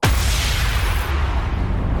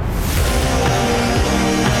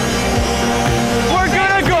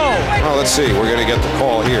see. We're going to get the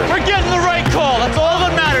call here. We're getting the right call. That's all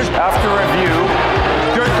that matters. After review,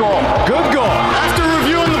 good goal. Good goal. After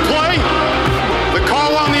reviewing the play, the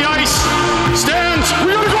call on the ice stands.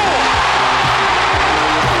 We got a goal.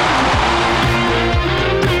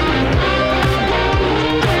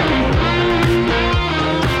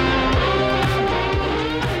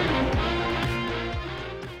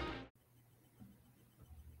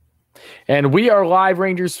 And we are live,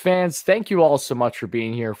 Rangers fans. Thank you all so much for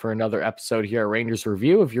being here for another episode here at Rangers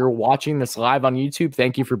Review. If you're watching this live on YouTube,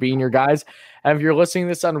 thank you for being here, guys. And if you're listening to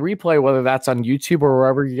this on replay, whether that's on YouTube or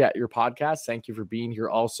wherever you get your podcast, thank you for being here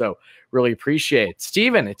also. Really appreciate it.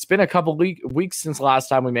 Steven, it's been a couple weeks since the last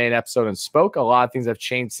time we made an episode and spoke. A lot of things have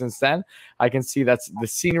changed since then. I can see that the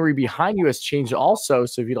scenery behind you has changed also.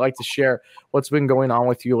 So if you'd like to share what's been going on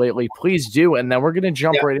with you lately, please do. And then we're going to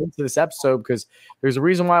jump right into this episode because there's a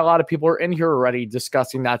reason why a lot of people are in here already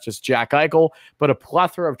discussing not just Jack Eichel, but a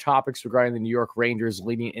plethora of topics regarding the New York Rangers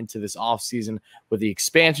leading into this offseason with the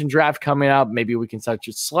expansion draft coming up. Maybe we can touch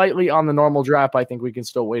it slightly on the normal draft. I think we can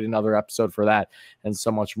still wait another episode for that and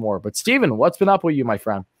so much more. But Steven, what's been up with you, my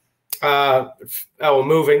friend?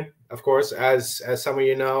 Moving, of course. As some of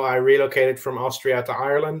you know, I relocated from Austria to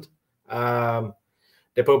Ireland.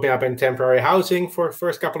 They put me up in temporary housing for the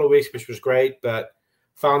first couple of weeks, which was great, but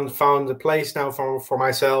found a place now for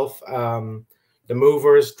myself. The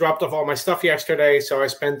movers dropped off all my stuff yesterday, so I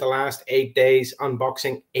spent the last 8 days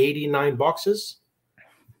unboxing 89 boxes.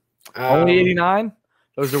 Only 89?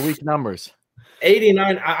 Those are weak numbers.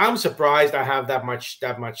 89. I'm surprised I have that much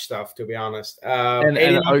stuff, to be honest. And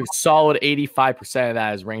a solid 85% of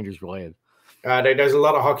that is Rangers related. There's a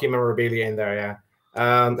lot of hockey memorabilia in there, yeah.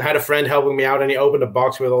 I had a friend helping me out, and he opened a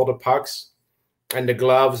box with all the pucks and the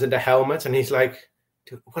gloves and the helmets, and he's like,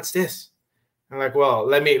 "Dude, what's this?" I'm like, "Well,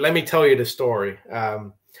 let me tell you the story."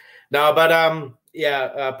 Putting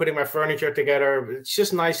my furniture together. It's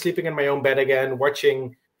just nice sleeping in my own bed again,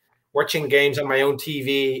 watching games on my own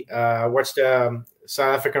TV. Watched the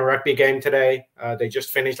South African rugby game today. They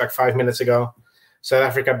just finished like 5 minutes ago. South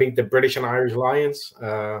Africa beat the British and Irish Lions.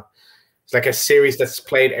 It's like a series that's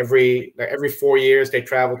played every 4 years. They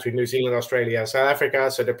travel to New Zealand, Australia, South Africa.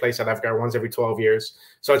 So they play South Africa once every 12 years.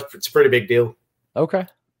 So it's a pretty big deal. Okay.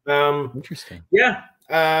 Interesting. Yeah.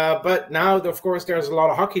 But now, of course, there's a lot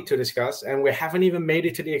of hockey to discuss, and we haven't even made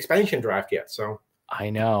it to the expansion draft yet. So I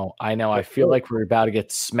know. I feel like we're about to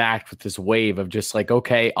get smacked with this wave of just like,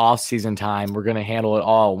 okay, off-season time, we're going to handle it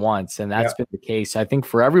all at once. And that's been the case, I think,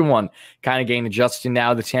 for everyone kind of getting adjusted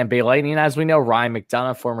now. The Tampa Bay Lightning, as we know, Ryan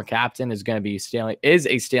McDonagh, former captain, is going to be a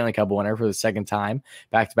Stanley Cup winner for the second time.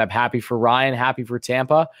 Back-to-back. Happy for Ryan, happy for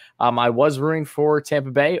Tampa. I was rooting for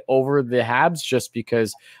Tampa Bay over the Habs just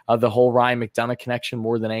because of the whole Ryan McDonagh connection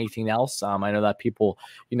more than anything else. I know that people,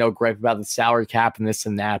 gripe about the salary cap and this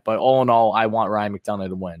and that, but all in all, I want Ryan McDonagh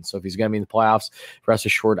to win. So if he's going to be in the playoffs, rest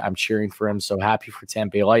assured, I'm cheering for him. So happy for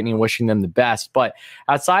Tampa Bay Lightning, wishing them the best. But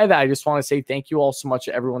outside of that, I just want to say thank you all so much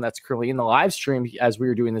to everyone that's currently in the live stream as we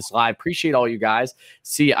were doing this live. Appreciate all you guys.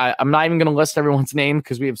 See, I'm not even going to list everyone's name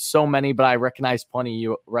because we have so many, but I recognize plenty of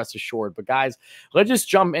you, rest assured. But guys, let's just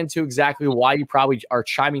jump into exactly why you probably are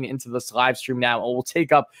chiming into this live stream now. And we'll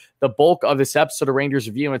take up the bulk of this episode of Rangers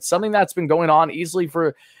Review. And it's something that's been going on easily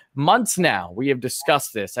for months now. We have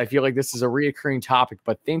discussed this. I feel like this is a reoccurring topic,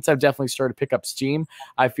 but things have definitely started to pick up steam.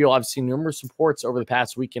 I feel I've seen numerous reports over the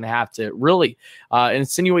past week and a half to really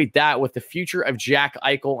insinuate that with the future of Jack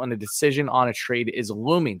Eichel and a decision on a trade is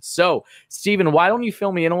looming. So, Steven, why don't you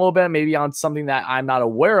fill me in a little bit, maybe on something that I'm not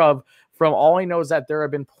aware of? From all I know is that there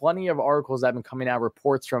have been plenty of articles that have been coming out,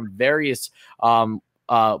 reports from various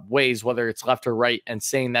ways, whether it's left or right, and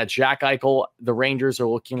saying that Jack Eichel, the Rangers are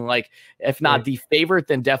looking like, if not the favorite,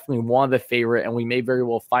 then definitely one of the favorite, and we may very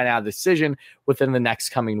well find out a decision within the next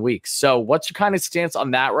coming weeks. So what's your kind of stance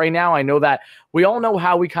on that right now? I know that we all know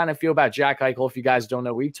how we kind of feel about Jack Eichel. If you guys don't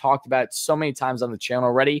know, we've talked about it so many times on the channel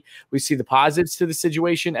already. We see the positives to the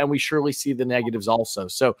situation, and we surely see the negatives also.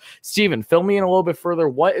 So, Steven, fill me in a little bit further.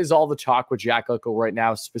 What is all the talk with Jack Eichel right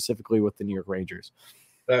now, specifically with the New York Rangers?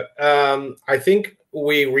 I think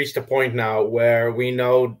we reached a point now where we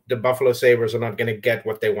know the Buffalo Sabres are not going to get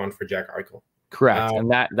what they want for Jack Eichel. Correct. And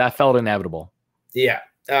that felt inevitable. Yeah.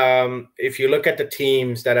 If you look at the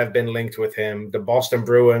teams that have been linked with him, the Boston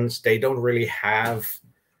Bruins, they don't really have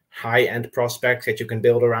high-end prospects that you can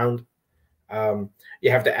build around.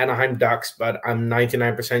 You have the Anaheim Ducks, but I'm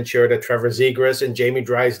 99% sure that Trevor Zegras and Jamie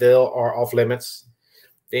Drysdale are off limits.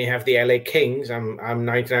 Then you have the LA Kings. I'm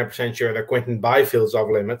 99% sure that Quentin Byfield's off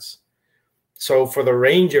limits. So for the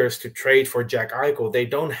Rangers to trade for Jack Eichel, they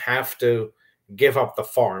don't have to give up the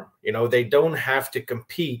farm. They don't have to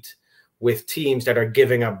compete with teams that are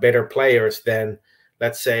giving up better players than,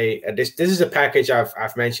 let's say, this is a package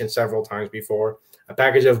I've mentioned several times before, a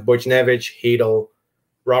package of Buchnevich, Hedel,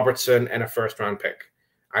 Robertson, and a first-round pick.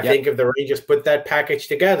 I think if the Rangers put that package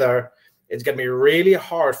together, it's going to be really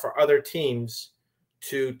hard for other teams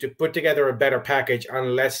to put together a better package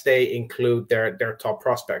unless they include their top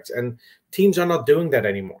prospects. And teams are not doing that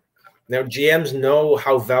anymore. Now, GMs know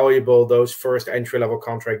how valuable those first entry-level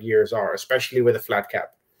contract years are, especially with a flat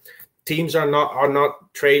cap. Teams are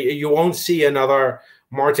not trade. You won't see another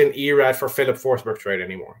Martin Erad for Philip Forsberg trade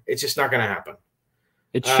anymore. It's just not going to happen.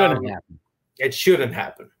 It shouldn't happen. It shouldn't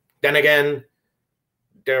happen. Then again,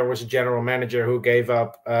 there was a general manager who gave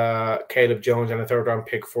up Caleb Jones and a third-round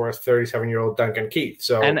pick for a 37-year-old Duncan Keith.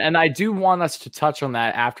 So, and I do want us to touch on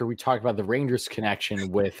that after we talk about the Rangers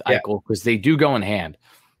connection with Eichel, because they do go in hand.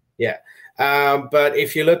 Yeah, but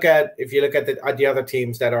if you look at the other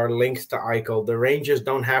teams that are linked to Eichel, the Rangers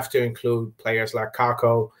don't have to include players like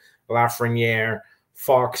Kakko, Lafreniere,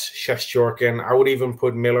 Fox, Shesterkin. I would even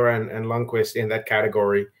put Miller and Lundqvist in that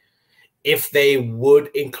category. If they would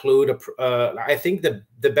include I think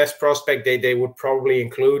the best prospect they would probably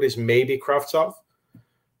include is maybe Kravtsov,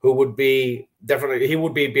 who would be he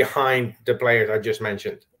would be behind the players I just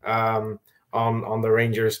mentioned on the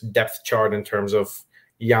Rangers depth chart in terms of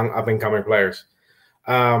young up and coming players.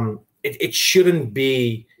 It shouldn't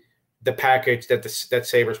be the package that that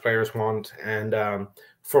Sabres players want, and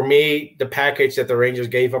for me, the package that the Rangers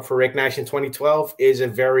gave up for Rick Nash in 2012 is a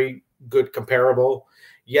very good comparable.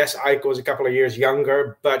 Yes, Eichel is a couple of years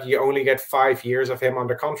younger, but you only get 5 years of him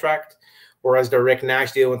under contract. Whereas the Rick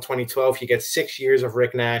Nash deal in 2012, you get 6 years of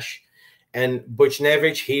Rick Nash. And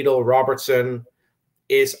Buchnevich, Hedel, Robertson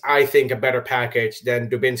is, I think, a better package than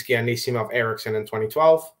Dubinsky and Nisimov Eriksson in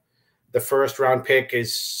 2012. The first round pick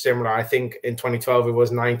is similar. I think in 2012 it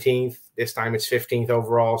was 19th. This time it's 15th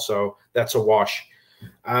overall, so that's a wash.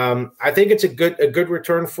 I think it's a good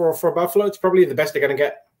return for Buffalo. It's probably the best they're going to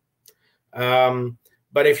get.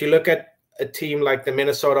 But if you look at a team like the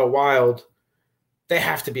Minnesota Wild, they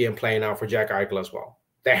have to be in play now for Jack Eichel as well.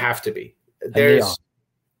 They have to be.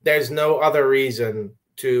 There's no other reason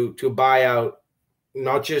to buy out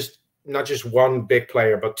not just one big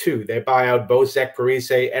player, but two. They buy out both Zach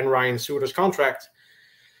Parise and Ryan Suter's contract.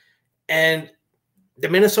 And the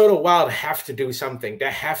Minnesota Wild have to do something. They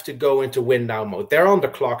have to go into win now mode. They're on the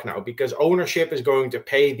clock now because ownership is going to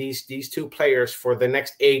pay these two players for the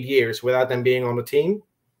next 8 years without them being on the team.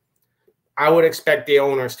 I would expect the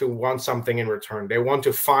owners to want something in return. They want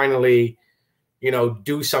to finally,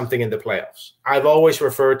 do something in the playoffs. I've always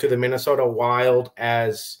referred to the Minnesota Wild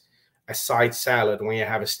as a side salad when you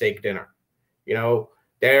have a steak dinner.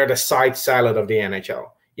 They're the side salad of the NHL.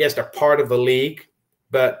 Yes, they're part of the league,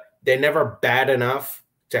 but they're never bad enough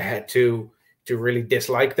to really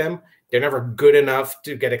dislike them. They're never good enough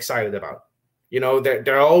to get excited about.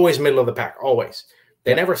 They're always middle of the pack, always.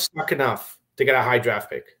 They never suck enough to get a high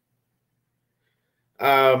draft pick.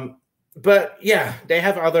 But yeah, they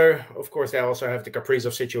have of course, they also have the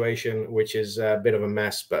Kaprizov situation, which is a bit of a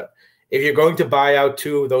mess. But if you're going to buy out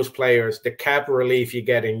two of those players, the cap relief you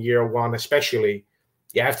get in year one, especially,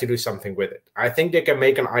 you have to do something with it. I think they can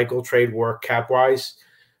make an Eichel trade work cap-wise.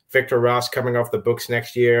 Victor Ross coming off the books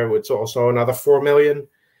next year. It's also another $4 million.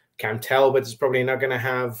 Cam Talbot is probably not going to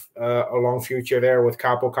have a long future there with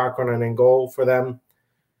Kaapo Kakkonen in goal for them.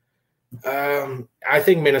 I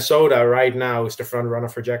think Minnesota right now is the front runner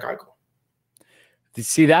for Jack Eichel.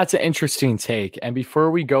 See, that's an interesting take. And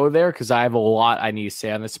before we go there, because I have a lot I need to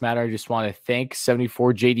say on this matter, I just want to thank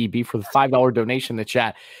 74JDB for the $5 donation in the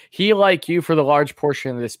chat. He, like you, for the large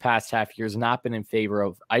portion of this past half year, has not been in favor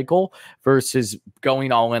of Eichel versus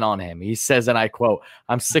going all in on him. He says, and I quote,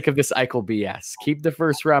 "I'm sick of this Eichel BS. Keep the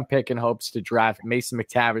first round pick in hopes to draft Mason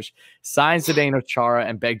McTavish, sign Zdeno Chara,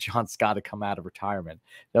 and beg John Scott to come out of retirement."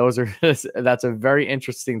 That's a very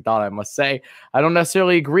interesting thought, I must say. I don't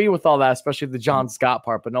necessarily agree with all that, especially the John Scott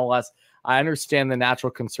part, but no less, I understand the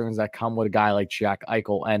natural concerns that come with a guy like Jack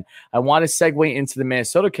Eichel. And I want to segue into the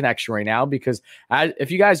Minnesota connection right now, because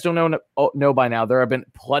if you guys don't know by now, there have been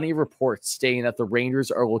plenty of reports stating that the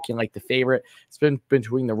Rangers are looking like the favorite. It's been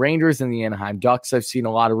between the Rangers and the Anaheim Ducks. I've seen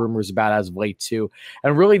a lot of rumors about as of late too.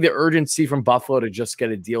 And really the urgency from Buffalo to just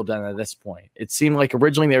get a deal done at this point. It seemed like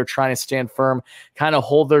originally they were trying to stand firm, kind of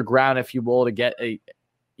hold their ground, if you will, to get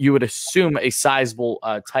you would assume a sizable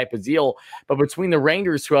type of deal. But between the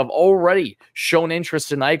Rangers, who have already shown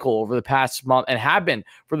interest in Eichel over the past month and have been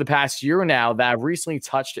for the past year now, that have recently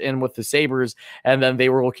touched in with the Sabres, and then they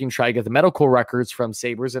were looking to try to get the medical records from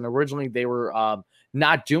Sabres. And originally they were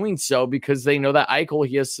not doing so because they know that Eichel,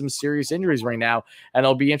 he has some serious injuries right now, and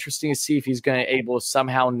it'll be interesting to see if he's going to able to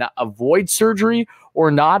somehow not avoid surgery or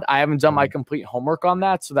not. I haven't done my complete homework on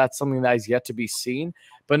that, so that's something that is yet to be seen.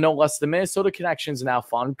 But no less, the Minnesota connection is now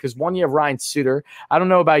fun because one, you have Ryan Suter. I don't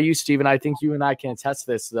know about you, Steven. I think you and I can attest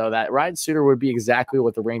to this, though, that Ryan Suter would be exactly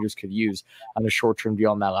what the Rangers could use on a short-term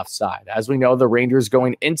deal on that left side. As we know, the Rangers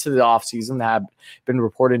going into the offseason have been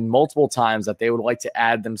reported multiple times that they would like to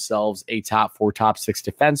add themselves a top 4, top 6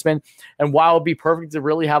 defenseman. And while it would be perfect to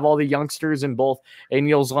really have all the youngsters in both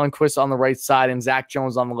Niels Lundqvist on the right side and Zach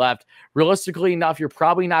Jones on the left, realistically enough, you're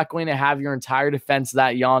probably not going to have your entire defense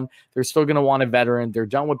that young. They're still going to want a veteran. They're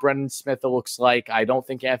done with Brendan Smith, it looks like. I don't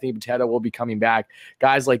think Anthony Bitetto will be coming back.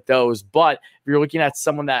 Guys like those. But if you're looking at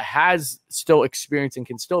someone that has still experience and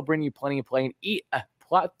can still bring you plenty of play and eat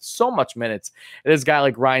so much minutes, it is a guy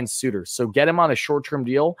like Ryan Suter. So get him on a short-term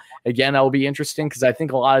deal. Again, that will be interesting because I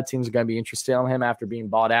think a lot of teams are going to be interested in him after being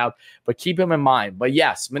bought out. But keep him in mind. But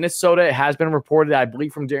yes, Minnesota has been reported, I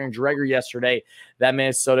believe from Darren Dreger yesterday, that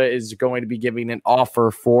Minnesota is going to be giving an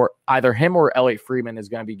offer for either him or Elliot Friedman is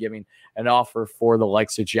going to be giving an offer for the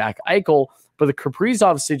likes of Jack Eichel. But the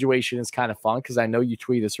Kaprizov situation is kind of fun because I know you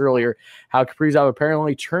tweeted this earlier, how Kaprizov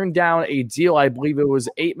apparently turned down a deal. I believe it was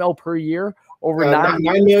 $8 million per year over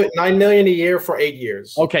 $9 million a year for 8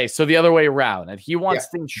 years. Okay, so the other way around. And he wants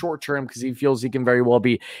things short term because he feels he can very well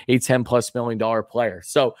be a $10+ million player.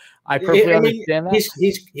 So I perfectly understand that.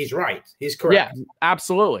 He's right. He's correct. Yeah,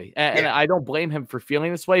 absolutely. And I don't blame him for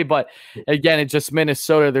feeling this way. But again, it's just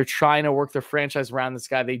Minnesota. They're trying to work their franchise around this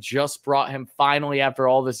guy. They just brought him finally after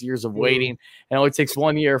all this years of waiting. And it only takes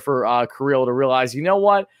 1 year for Carrillo to realize, you know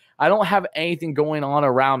what? I don't have anything going on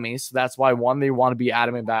around me. So that's why, one, they want to be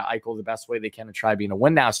adamant about Eichel the best way they can to try being a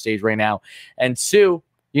win now stage right now. And two,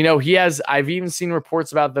 you know, I've even seen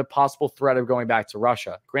reports about the possible threat of going back to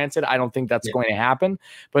Russia. Granted, I don't think that's going to happen,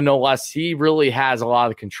 but no less, he really has a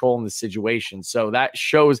lot of control in the situation. So that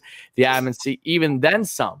shows the adamancy, even then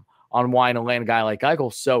some, on why to land a guy like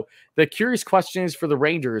Eichel. So the curious question is for the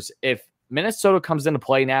Rangers, if Minnesota comes into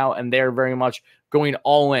play now and they're very much going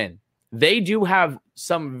all in, they do have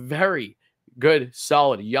some very good,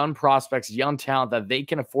 solid, young prospects, young talent that they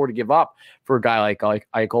can afford to give up for a guy like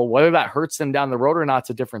Eichel. Whether that hurts them down the road or not, it's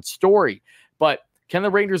a different story. But can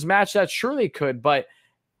the Rangers match that? Sure they could, but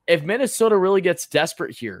if Minnesota really gets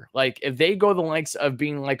desperate here, like if they go the lengths of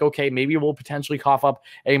being like, okay, maybe we'll potentially cough up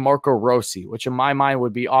a Marco Rossi, which in my mind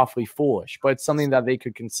would be awfully foolish, but it's something that they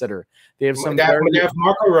could consider. They have some. They have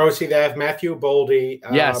Marco Rossi. They have Matthew Boldy.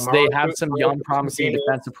 Yes, they have some young, promising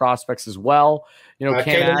defensive prospects as well. You know,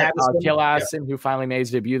 Cale Addison, who finally made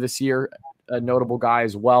his debut this year, a notable guy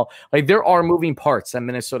as well. Like there are moving parts that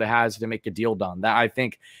Minnesota has to make a deal done that I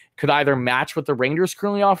think could either match what the Rangers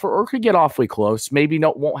currently offer or could get awfully close. Maybe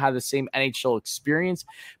won't have the same NHL experience,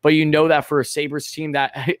 but you know that for a Sabres team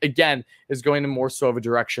that, again, is going in more so of a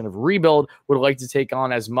direction of rebuild, would like to take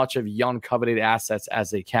on as much of young coveted assets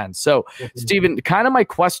as they can. So, Steven, kind of my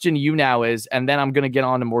question to you now is, and then I'm going to get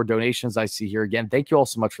on to more donations I see here. Again, thank you all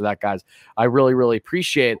so much for that, guys. I really, really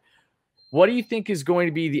appreciate it. What do you think is going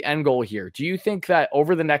to be the end goal here? Do you think that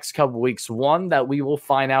over the next couple of weeks, one, that we will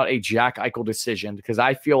find out a Jack Eichel decision? Because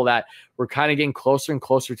I feel that we're kind of getting closer and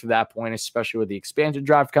closer to that point, especially with the expansion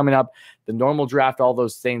draft coming up, the normal draft, all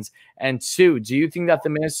those things. And two, do you think that the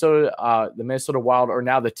Minnesota Wild are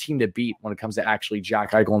now the team to beat when it comes to actually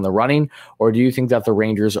Jack Eichel in the running? Or do you think that the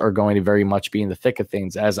Rangers are going to very much be in the thick of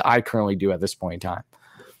things, as I currently do at this point in time?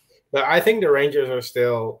 But I think the Rangers are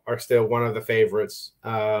still one of the favorites.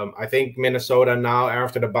 I think Minnesota now,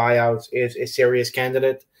 after the buyouts, is a serious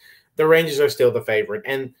candidate. The Rangers are still the favorite.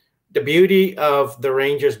 And the beauty of the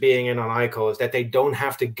Rangers being in on Eichel is that they don't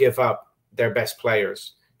have to give up their best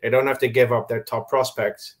players. They don't have to give up their top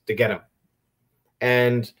prospects to get him.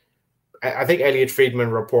 And I think Elliot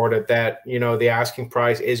Friedman reported that, you know, the asking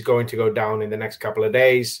price is going to go down in the next couple of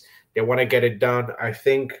days. They want to get it done, I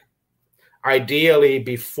think, ideally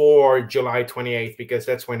before July 28th, because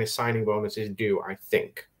that's when his signing bonus is due, I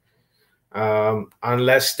think.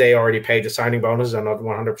 Unless they already paid the signing bonus, I'm not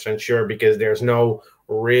 100% sure, because there's no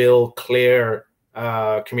real clear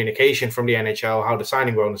communication from the NHL how the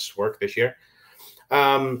signing bonuses work this year.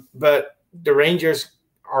 But the Rangers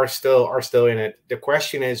are still in it. The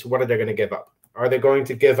question is, what are they going to give up? Are they going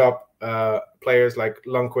to give up players like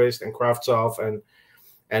Lundqvist and Kravtsov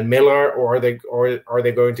and Miller, or are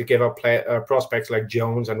they going to give up prospects like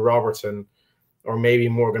Jones and Robertson, or maybe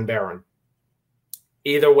Morgan Barron?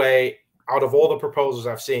 Either way, out of all the proposals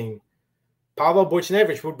I've seen, Pavel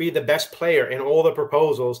Buchnevich would be the best player in all the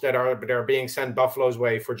proposals that are being sent Buffalo's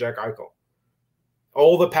way for Jack Eichel.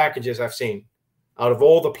 All the packages I've seen, out of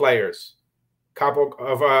all the players,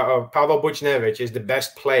 Pavel Buchnevich is the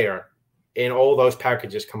best player in all those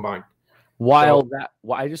packages combined.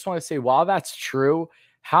 I just want to say, while that's true,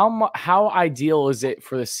 how ideal is it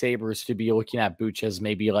for the Sabres to be looking at Buch as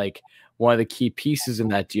maybe like one of the key pieces in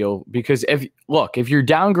that deal? Because if you're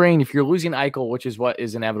downgrading, if you're losing Eichel, which is what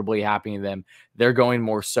is inevitably happening to them, they're going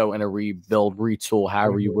more so in a rebuild, retool,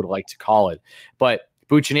 however you would like to call it. But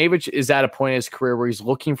Buchnevich is at a point in his career where he's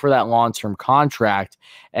looking for that long-term contract.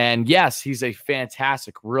 And yes, he's a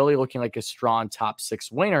fantastic, really looking like a strong top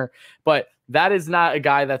 6 winger, but that is not a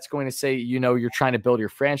guy that's going to say, you're trying to build your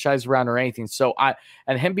franchise around or anything. So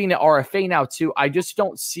and him being an RFA now too, I just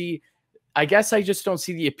don't see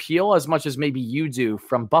the appeal as much as maybe you do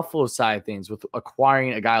from Buffalo's side of things with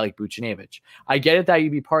acquiring a guy like Buchnevich. I get it that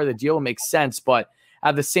you'd be part of the deal. It makes sense, but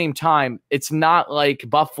at the same time, it's not like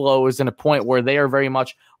Buffalo is in a point where they are very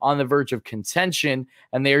much on the verge of contention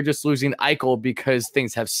and they are just losing Eichel because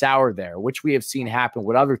things have soured there, which we have seen happen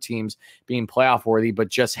with other teams being playoff worthy, but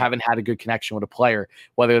just haven't had a good connection with a player,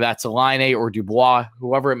 whether that's Laine or Dubois,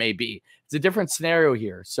 whoever it may be. It's a different scenario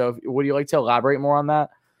here. So would you like to elaborate more on that?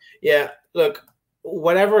 Yeah, look,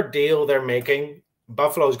 whatever deal they're making,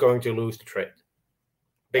 Buffalo's going to lose the trade.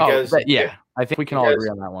 Because I think we can all agree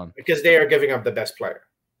on that one. Because they are giving up the best player.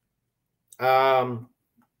 I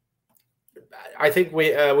think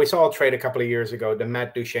we saw a trade a couple of years ago, the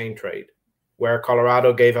Matt Duchene trade, where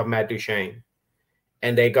Colorado gave up Matt Duchene,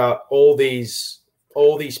 and they got all these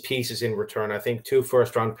pieces in return. I think 2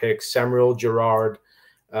 first-round picks, Samuel Girard,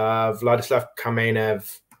 Vladislav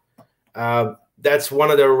Kamenev. That's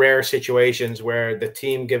one of the rare situations where the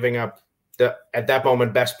team giving up the, at that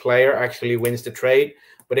moment, best player actually wins the trade.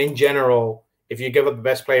 But in general, if you give up the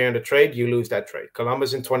best player in the trade, you lose that trade.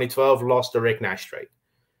 Columbus in 2012 lost the Rick Nash trade.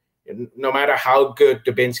 No matter how good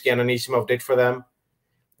Dubinsky and Anisimov did for them,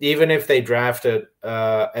 even if they drafted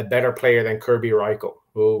a better player than Kirby Reichel,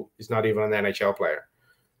 who is not even an NHL player,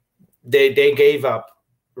 they gave up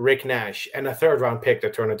Rick Nash and a third-round pick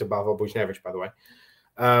that turned into Pavel Buchnevich, by the way.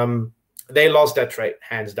 They lost that trade,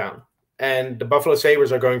 hands down. And the Buffalo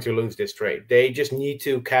Sabres are going to lose this trade. They just need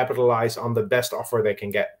to capitalize on the best offer they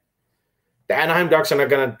can get. The Anaheim Ducks are not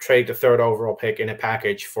going to trade the 3rd overall pick in a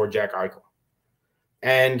package for Jack Eichel.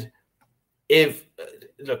 And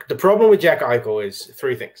the problem with Jack Eichel is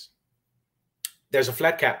 3 things. There's a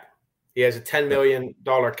flat cap. He has a $10 million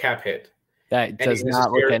cap hit. That does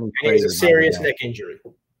not look any greater. He has a serious neck injury.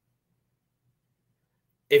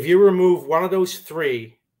 If you remove one of those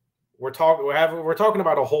 3, we're talking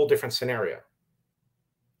about a whole different scenario.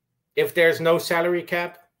 If there's no salary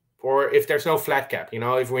cap, or if there's no flat cap,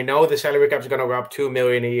 if we know the salary cap is going to go up $2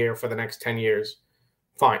 million a year for the next 10 years,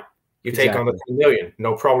 fine. You take on the $10 million,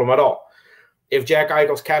 no problem at all. If Jack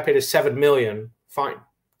Eichel's cap hit is $7 million, fine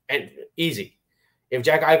and easy. If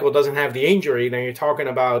Jack Eichel doesn't have the injury, then you're talking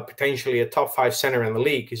about potentially a top 5 center in the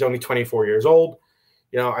league. He's only 24 years old.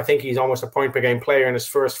 I think he's almost a point per game player in his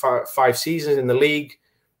first 5 seasons in the league.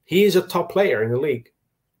 He is a top player in the league.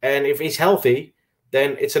 And if he's healthy,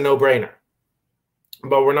 then it's a no-brainer.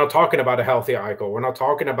 But we're not talking about a healthy Eichel. We're not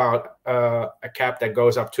talking about a cap that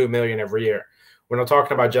goes up $2 million every year. We're not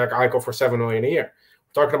talking about Jack Eichel for $7 million a year.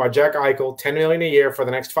 We're talking about Jack Eichel, $10 million a year for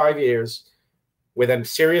the next 5 years with a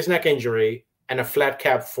serious neck injury and a flat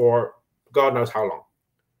cap for God knows how long.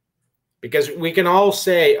 Because we can all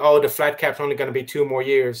say, the flat cap's only going to be 2 more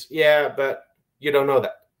years. Yeah, but you don't know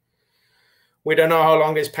that. We don't know how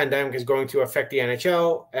long this pandemic is going to affect the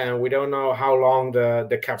NHL, and we don't know how long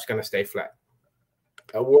the cap's going to stay flat.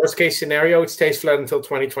 A worst case scenario, it stays flat until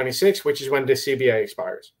 2026, which is when the CBA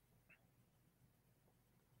expires.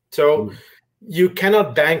 So you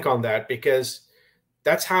cannot bank on that, because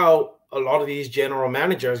that's how a lot of these general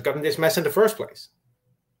managers got in this mess in the first place.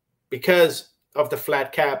 Because of the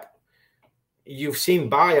flat cap, you've seen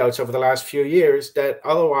buyouts over the last few years that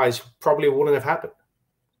otherwise probably wouldn't have happened.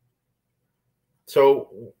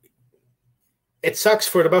 So it sucks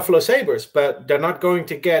for the Buffalo Sabres, but they're not going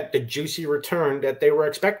to get the juicy return that they were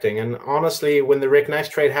expecting. And honestly, when the Rick Nash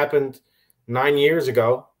trade happened 9 years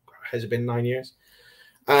ago, has it been 9 years?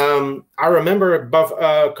 I remember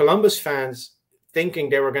Columbus fans thinking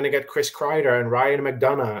they were going to get Chris Kreider and Ryan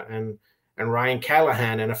McDonough and Ryan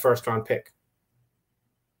Callahan and a first-round pick.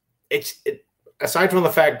 Aside from the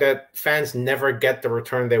fact that fans never get the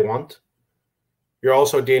return they want, you're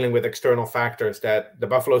also dealing with external factors that the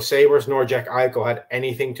Buffalo Sabres nor Jack Eichel had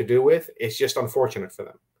anything to do with. It's just unfortunate for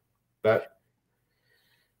them. But,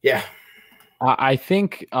 yeah. I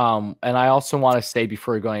think, and I also want to say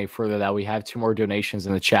before we go any further that we have 2 more donations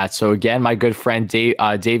in the chat. So, again, my good friend Dave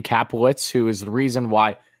Kaplowitz, who is the reason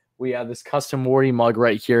why We have this custom Morty mug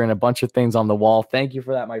right here and a bunch of things on the wall. Thank you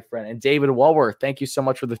for that, my friend. And David Walworth, thank you so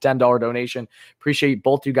much for the $10 donation. Appreciate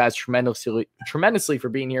both you guys tremendously for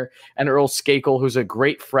being here. And Earl Skakel, who's a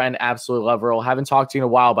great friend. Absolutely love Earl. Haven't talked to you in a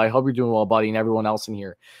while, but I hope you're doing well, buddy, and everyone else in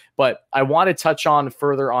here. But I want to touch on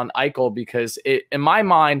further on Eichel because in my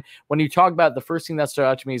mind, when you talk about the first thing that stood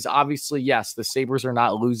out to me is obviously, yes, the Sabres are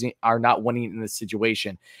not winning in this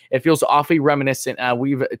situation. It feels awfully reminiscent.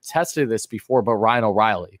 We've tested this before, but Ryan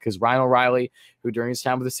O'Reilly, because Ryan O'Reilly, who during his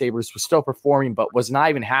time with the Sabres was still performing, but was not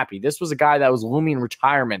even happy. This was a guy that was looming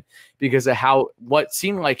retirement because of what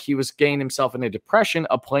seemed like he was getting himself in a depression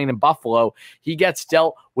of playing in Buffalo. He gets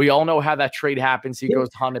dealt. We all know how that trade happens. He goes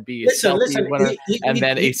on to be a Selke winner and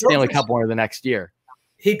then a Stanley Cup winner the next year.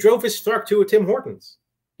 He drove his truck to a Tim Hortons.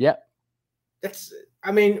 Yep.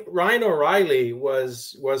 Ryan O'Reilly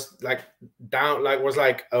was like down, like was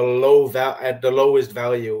like a at the lowest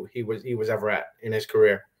value he was ever at in his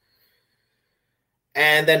career.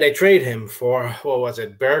 And then they trade him for, what was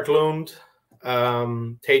it, Berglund,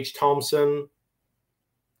 Tage Thompson,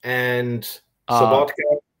 and Sobotka.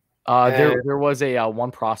 There was a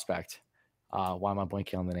one prospect. Why am I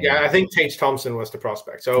blanking on the name? Yeah, I think Tage Thompson was the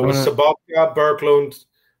prospect. So it was Sobotka, Berglund,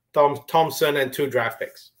 Thompson, and 2 draft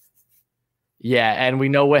picks. Yeah, and we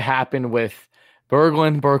know what happened with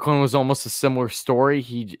Berglund. Berglund was almost a similar story.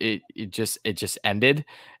 It just ended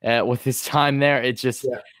with his time there.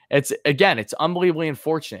 It's unbelievably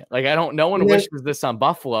unfortunate. Like no one wishes this on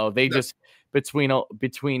Buffalo. They just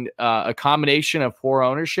between a combination of poor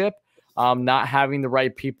ownership, not having the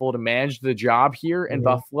right people to manage the job here in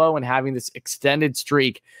Buffalo, and having this extended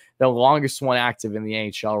streak, the longest one active in the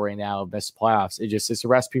NHL right now of missed playoffs. It's a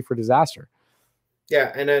recipe for disaster.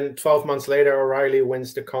 Yeah, and then 12 months later, O'Reilly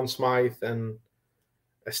wins the Conn Smythe and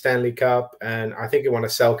a Stanley Cup, and I think he won a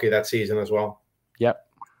Selke that season as well. Yep.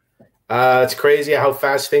 It's crazy how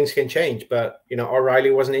fast things can change, but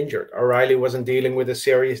O'Reilly wasn't injured. O'Reilly wasn't dealing with a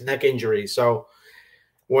serious neck injury, so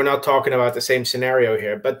we're not talking about the same scenario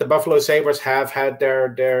here. But the Buffalo Sabres have had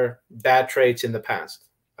their bad traits in the past.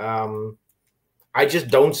 I just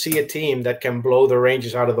don't see a team that can blow the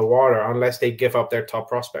Rangers out of the water unless they give up their top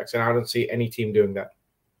prospects, and I don't see any team doing that.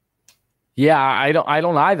 Yeah, I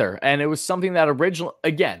don't either. And it was something that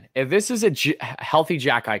again, if this is a healthy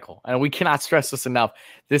Jack Eichel, and we cannot stress this enough,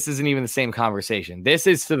 this isn't even the same conversation. This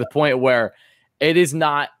is to the point where it is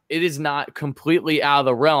not completely out of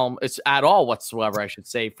the realm. It's at all whatsoever, I should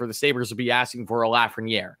say, for the Sabres to be asking for a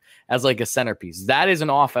Lafreniere as like a centerpiece. That isn't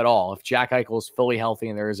off at all if Jack Eichel is fully healthy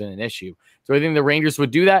and there isn't an issue. Do I think the Rangers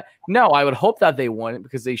would do that? No, I would hope that they wouldn't,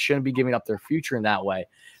 because they shouldn't be giving up their future in that way.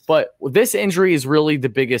 But this injury is really the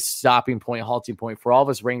biggest stopping point, halting point for all of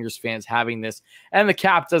us Rangers fans having this. And the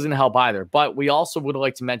cap doesn't help either. But we also would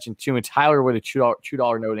like to mention, too, and Tyler with a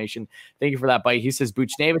 $2 donation. Thank you for that bite. He says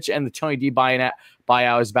Buchnevich and the Tony D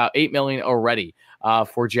buyout is about $8 million already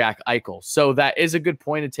for Jack Eichel. So that is a good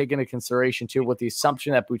point to take into consideration, too, with the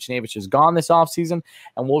assumption that Buchnevich is gone this offseason.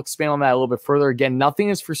 And we'll expand on that a little bit further. Again, nothing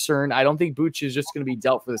is for certain. I don't think Buch is just going to be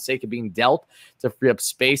dealt for the sake of being dealt to free up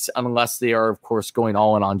space, unless they are, of course, going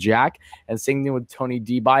all in on Jack. And same thing with Tony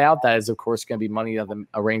D buyout. That is, of course, going to be money that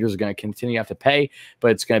the Rangers are going to continue to have to pay,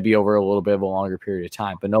 but it's going to be over a little bit of a longer period of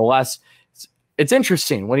time. But no less, it's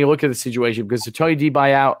interesting when you look at the situation, because the Tony D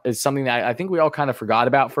buyout is something that I think we all kind of forgot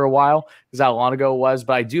about for a while, because how long ago it was.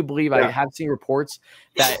 But I do believe I have seen reports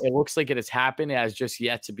that it looks like it has happened. It has just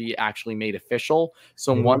yet to be actually made official.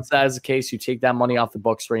 So once that is the case, you take that money off the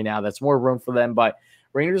books right now. That's more room for them. But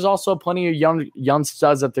Rangers also have plenty of young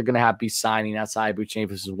studs that they're going to have be signing outside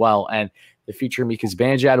Buchnevich as well. And the future of Mika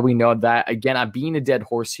Zibanejad, we know that. Again, I'm being a dead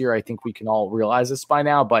horse here. I think we can all realize this by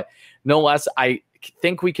now. But no less, I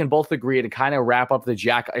think we can both agree to kind of wrap up the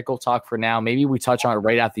Jack Eichel talk for now. Maybe we touch on it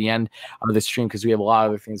right at the end of the stream, because we have a lot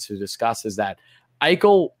of other things to discuss, is that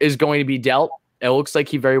Eichel is going to be dealt. It looks like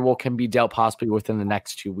he very well can be dealt possibly within the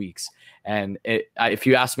next 2 weeks. And if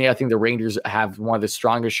you ask me, I think the Rangers have one of the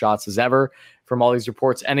strongest shots as ever from all these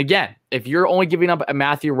reports. And again, if you're only giving up a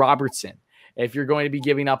Matthew Robertson, if you're going to be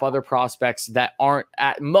giving up other prospects that aren't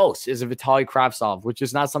at most is a Vitaly Kravtsov, which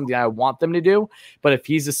is not something I want them to do, but if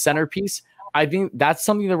he's a centerpiece, I think that's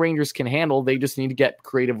something the Rangers can handle. They just need to get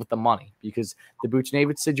creative with the money, because the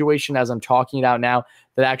Buchnevich situation, as I'm talking about now,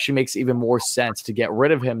 that actually makes even more sense to get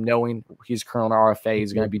rid of him, knowing he's currently RFA,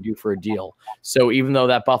 he's going to be due for a deal. So even though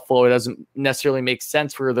that Buffalo doesn't necessarily make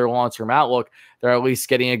sense for their long-term outlook, they're at least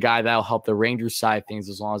getting a guy that'll help the Rangers side of things,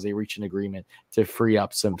 as long as they reach an agreement to free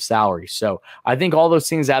up some salary. So I think all those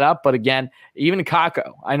things add up. But again, even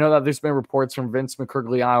Kakko, I know that there's been reports from Vince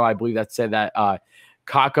Mercogliano, I believe, that said that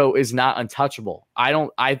Kakko is not untouchable.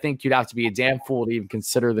 I think you'd have to be a damn fool to even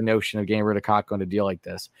consider the notion of getting rid of Kakko in a deal like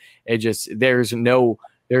this. There's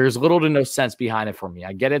little to no sense behind it for me.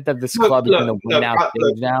 I get it that this club is going to win out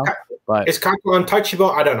stage now, but is Kakko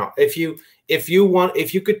untouchable? I don't know. If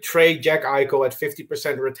you could trade Jack Eichel at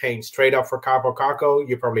 50% retained straight up for Kakko,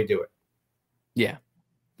 you probably do it. Yeah.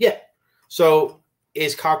 So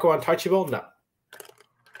is Kakko untouchable? No.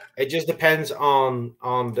 It just depends on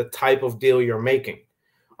the type of deal you're making.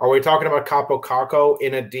 Are we talking about Kaapo Kakko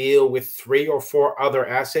in a deal with 3 or 4 other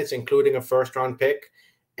assets, including a first-round pick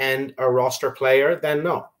and a roster player? Then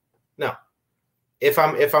no. If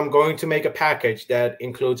I'm going to make a package that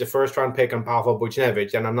includes a first-round pick and Pavel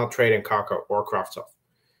Buchnevich, then I'm not trading Kakko or Kravtsov.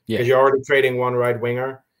 Because you're already trading one right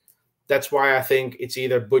winger. That's why I think it's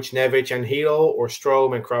either Buchnevich and Hedl or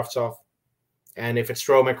Strome and Kravtsov. And if it's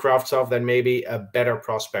Strome and Kravtsov, then maybe a better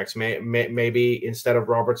prospect. Maybe instead of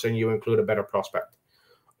Robertson, you include a better prospect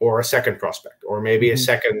or a second prospect or maybe a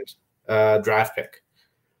second draft pick.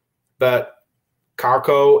 But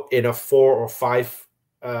Kakko in a 4 or 5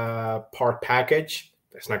 part package,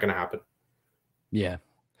 that's not going to happen. Yeah.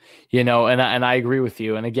 And I agree with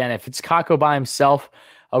you. And again, if it's Kakko by himself,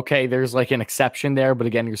 okay, there's like an exception there, but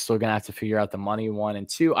again, you're still going to have to figure out the money, 1 and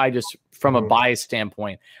 2. I just, from a bias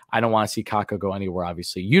standpoint, I don't want to see Kakko go anywhere,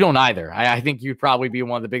 obviously. You don't either. I think you'd probably be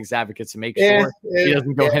one of the biggest advocates to make sure he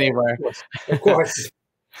doesn't go anywhere. Of course.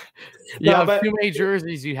 You have too many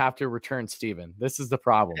jerseys you have to return, Steven. This is the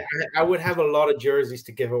problem. I would have a lot of jerseys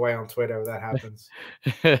to give away on Twitter if that happens.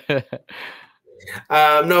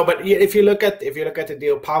 No, but if you look at the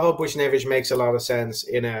deal, Pavel Buchnevich makes a lot of sense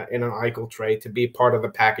in an Eichel trade to be part of the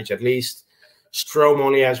package at least. Strome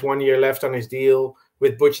only has 1 year left on his deal.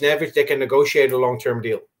 With Buchnevich, they can negotiate a long-term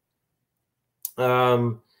deal.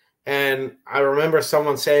 And I remember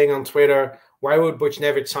someone saying on Twitter, "Why would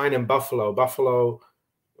Buchnevich sign in Buffalo? Buffalo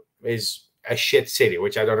is a shit city,"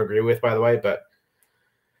 which I don't agree with, by the way. But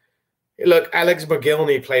look, Alex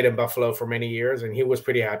McGillney played in Buffalo for many years, and he was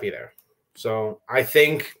pretty happy there. So I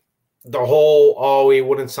think the whole, he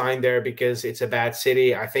wouldn't sign there because it's a bad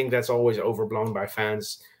city, I think that's always overblown by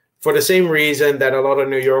fans. For the same reason that a lot of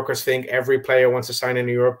New Yorkers think every player wants to sign in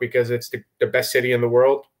New York because it's the best city in the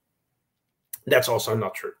world. That's also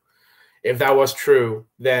not true. If that was true,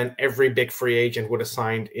 then every big free agent would have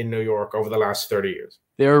signed in New York over the last 30 years.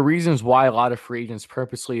 There are reasons why a lot of free agents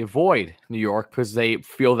purposely avoid New York because they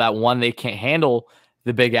feel that, one, they can't handle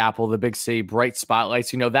the Big Apple, the big city, bright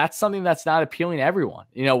spotlights. That's something that's not appealing to everyone,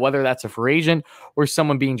 whether that's a free agent or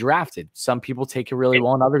someone being drafted. Some people take it really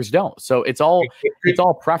well and others don't. So it's all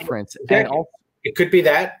preference. Exactly. And it could be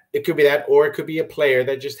that, or it could be a player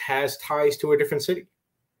that just has ties to a different city.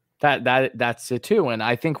 That's it too. And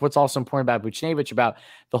I think what's also important about Buchnevich, about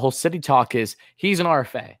the whole city talk, is he's an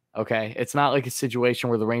RFA. Okay. It's not like a situation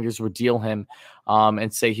where the Rangers would deal him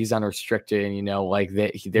and say he's unrestricted and,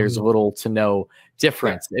 there's little to no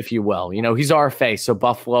difference, if you will. He's RFA. So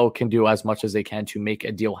Buffalo can do as much as they can to make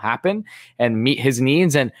a deal happen and meet his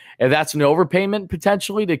needs. And if that's an overpayment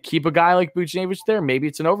potentially to keep a guy like Buchnevich there, maybe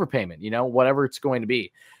it's an overpayment, whatever it's going to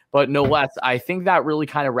be. But no less, I think that really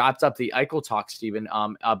kind of wraps up the Eichel talk, Steven.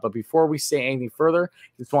 But before we say anything further,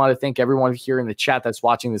 just want to thank everyone here in the chat that's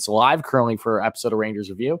watching this live currently for an episode of Rangers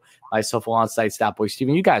Review. Myself alongside Statboy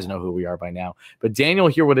Steven. You guys know who we are by now. But Daniel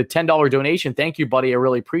here with a $10 donation. Thank you, buddy. I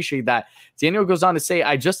really appreciate that. Daniel goes on to say,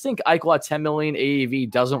 "I just think Eichel at 10 million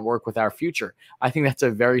AAV doesn't work with our future." I think that's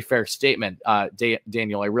a very fair statement,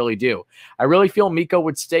 Daniel. I really do. I really feel Mikko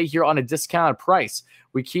would stay here on a discounted price.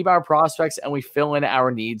 We keep our prospects and we fill in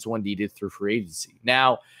our needs when needed through free agency.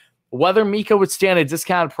 Now, whether Mikko would stay on a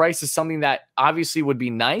discounted price is something that obviously would be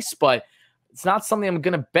nice, but it's not something I'm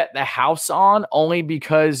going to bet the house on, only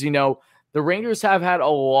because, the Rangers have had a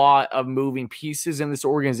lot of moving pieces in this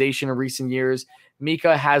organization in recent years.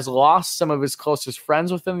 Mika has lost some of his closest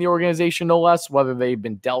friends within the organization, no less, whether they've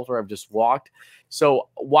been dealt or have just walked. So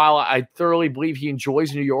while I thoroughly believe he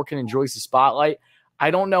enjoys New York and enjoys the spotlight,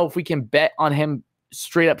 I don't know if we can bet on him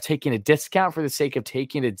straight up taking a discount for the sake of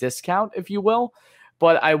taking a discount, if you will.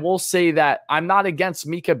 But I will say that I'm not against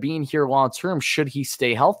Mika being here long term should he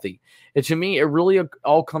stay healthy. And to me, it really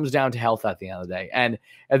all comes down to health at the end of the day. And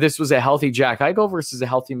if this was a healthy Jack Eichel versus a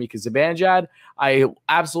healthy Mika Zibanejad, I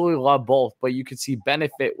absolutely love both. But you could see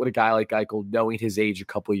benefit with a guy like Eichel knowing his age a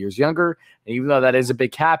couple of years younger. And even though that is a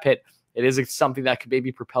big cap hit, it is something that could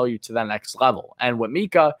maybe propel you to that next level. And with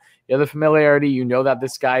Mika, you have the familiarity. That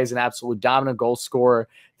this guy is an absolute dominant goal scorer.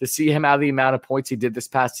 To see him have the amount of points he did this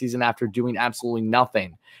past season after doing absolutely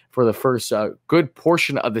nothing for the first good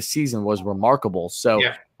portion of the season was remarkable. So,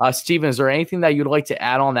 Steven, is there anything that you'd like to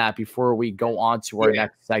add on that before we go on to our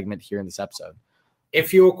next segment here in this episode?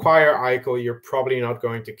 if you acquire Eichel, you're probably not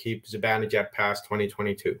going to keep Zibanejad past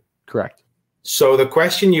 2022. Correct. So the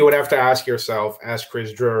question you would have to ask yourself as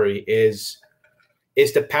Chris Drury is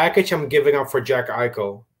the package I'm giving up for Jack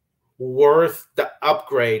Eichel worth the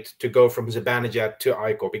upgrade to go from Zibanejad to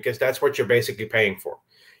Eichel? Because that's what you're basically paying for.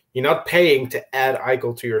 You're not paying to add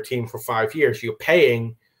Eichel to your team for 5 years. You're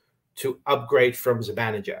paying to upgrade from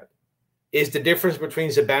Zibanejad. Is the difference between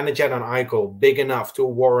Zibanejad and Eichel big enough to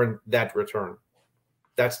warrant that return?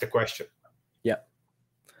 That's the question. Yeah.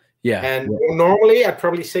 Yeah. And normally I'd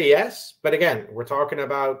probably say yes. But again, we're talking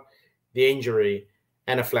about the injury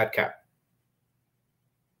and a flat cap.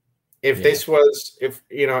 If this was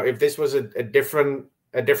a different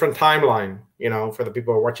timeline, for the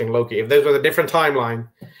people who are watching Loki, if this was a different timeline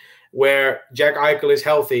where Jack Eichel is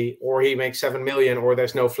healthy or he makes $7 million or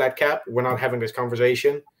there's no flat cap, we're not having this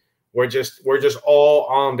conversation. We're just all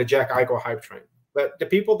on the Jack Eichel hype train. But the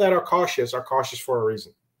people that are cautious for a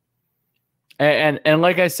reason. And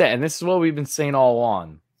like I said, and this is what we've been saying all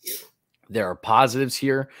along, there are positives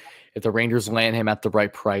here if the Rangers land him at the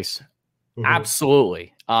right price. Mm-hmm.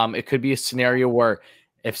 Absolutely. It could be a scenario where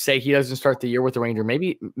if, say, he doesn't start the year with the Ranger,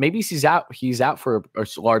 maybe he's out for a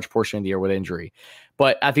large portion of the year with injury.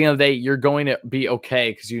 But at the end of the day, you're going to be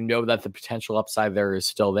okay because you know that the potential upside there is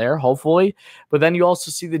still there, hopefully. But then you also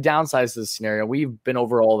see the downsides of the scenario. We've been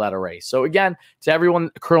over all that already. So again, to everyone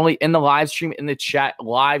currently in the live stream, in the chat,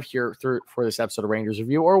 live here for this episode of Rangers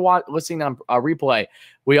Review or listening on a replay,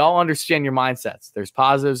 we all understand your mindsets. There's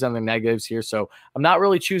positives and the negatives here. So I'm not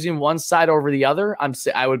really choosing one side over the other.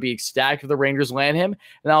 I would be ecstatic if the Rangers land him,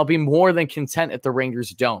 and I'll be more than content if the Rangers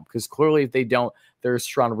don't, because clearly if they don't, there's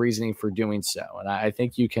strong reasoning for doing so. And I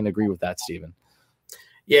think you can agree with that, Steven.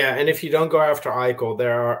 Yeah, and if you don't go after Eichel,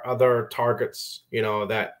 there are other targets,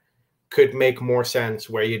 that could make more sense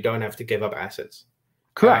where you don't have to give up assets.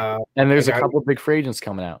 Correct. And there's a couple of big free agents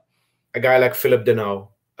coming out. A guy like Philip Deneau.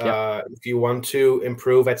 If you want to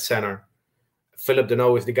improve at center, Philip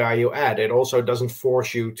Deneau is the guy you add. It also doesn't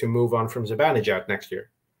force you to move on from Zibanejad next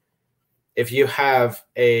year. If you have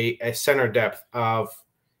a center depth of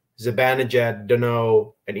Zibanejad,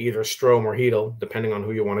 Deneau, and either Strome or Hedel, depending on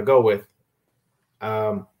who you want to go with,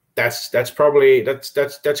 that's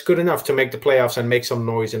good enough to make the playoffs and make some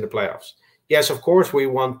noise in the playoffs. Yes, of course we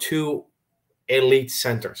want 2 elite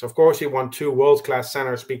centers. Of course we want 2 world-class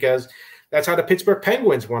centers because that's how the Pittsburgh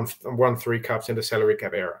Penguins won 3 cups in the salary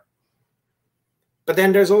cap era. But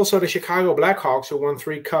then there's also the Chicago Blackhawks who won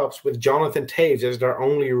 3 cups with Jonathan Toews as their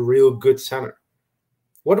only real good center.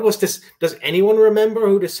 What was this? Does anyone remember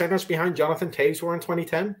who the centers behind Jonathan Toews were in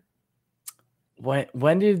 2010?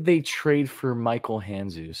 When did they trade for Michael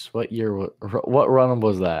Handzus? What year? What run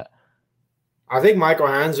was that? I think Michael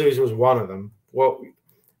Handzus was one of them. Well,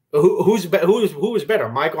 who was better,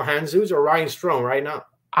 Michael Handzus or Ryan Strome right now?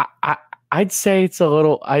 I'd say it's a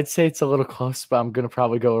little close, but I'm gonna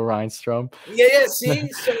probably go with Ryan Strome. Yeah. See,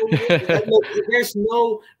 so look,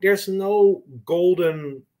 there's no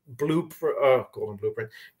golden blueprint.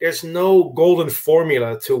 There's no golden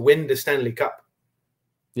formula to win the Stanley Cup.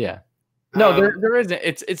 Yeah, no, there isn't.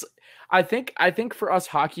 It's. I think for us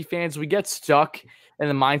hockey fans, we get stuck in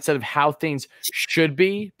the mindset of how things should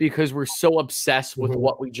be because we're so obsessed with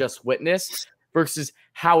what we just witnessed versus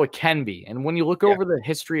how it can be. And when you look over the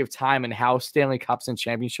history of time and how Stanley Cups and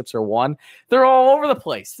championships are won, they're all over the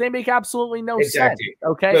place. They make absolutely no sense.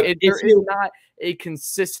 Okay. There is not a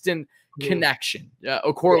consistent connection,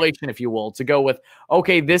 a correlation, if you will, to go with,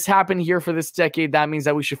 okay, this happened here for this decade. That means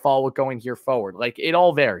that we should follow it going here forward. Like it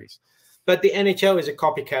all varies. But the NHL is a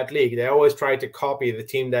copycat league. They always try to copy the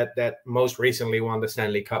team that most recently won the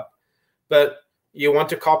Stanley Cup. But you want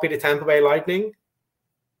to copy the Tampa Bay Lightning?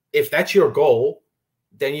 If that's your goal,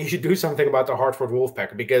 then you should do something about the Hartford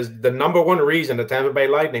Wolfpack, because the number one reason the Tampa Bay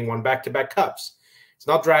Lightning won back-to-back cups, it's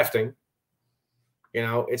not drafting,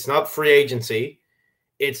 it's not free agency,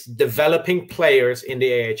 it's developing players in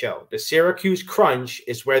the AHL. The Syracuse Crunch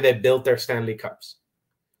is where they built their Stanley Cups.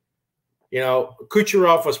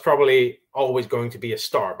 Kucherov was probably always going to be a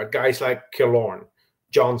star, but guys like Killorn,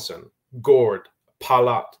 Johnson, Gord,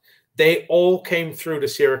 Palat, they all came through the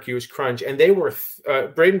Syracuse Crunch, and they were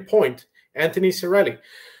Braden Point, Anthony Cirelli,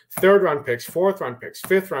 3rd-round picks, 4th-round picks,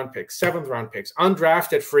 5th-round picks, 7th-round picks,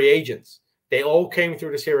 undrafted free agents. They all came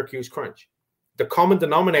through the Syracuse Crunch. The common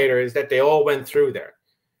denominator is that they all went through there.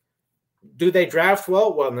 Do they draft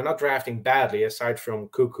well? Well, they're not drafting badly, aside from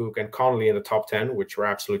Kukuk and Connolly in the top 10, which were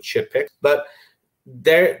absolute shit picks. But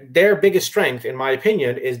their biggest strength, in my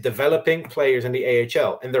opinion, is developing players in the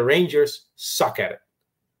AHL, and the Rangers suck at it.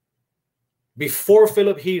 Before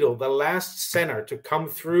Philip Hedel, the last center to come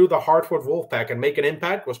through the Hartford Wolfpack and make an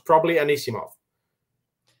impact was probably Anisimov.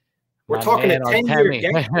 We're My talking man, a 10-year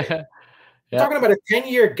Artemi. gap. We're talking about a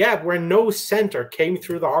 10-year gap where no center came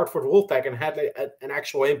through the Hartford Wolfpack and had an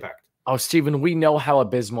actual impact. Oh, Stephen, we know how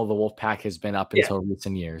abysmal the Wolfpack has been up until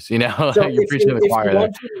recent years. You know, So you're preaching to the choir if you there.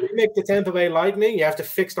 want to remake the Tampa Bay Lightning, you have to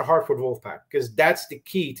fix the Hartford Wolfpack because that's the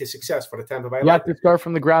key to success for the Tampa Bay You have Lightning. to start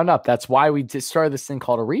from the ground up. That's why we started this thing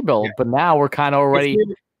called a rebuild. But now we're kind of already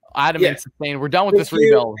adamant to saying we're done with this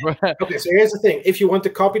rebuild. Okay, so here's the thing. If you want to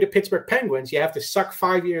copy the Pittsburgh Penguins, you have to suck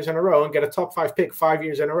 5 years in a row and get a top 5 pick 5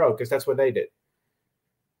 years in a row because that's what they did.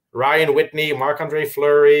 Ryan Whitney, Marc-Andre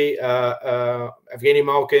Fleury, Evgeny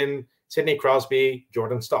Malkin, Sidney Crosby,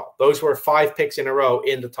 Jordan Stahl. Those were 5 picks in a row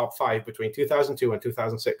in the top 5 between 2002 and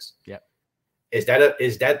 2006. Yeah. Is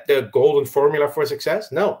that the golden formula for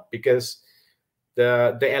success? No, because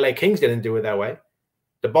the LA Kings didn't do it that way.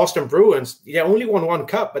 The Boston Bruins, they only won 1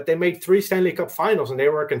 cup, but they made 3 Stanley Cup finals and they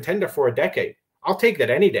were a contender for a decade. I'll take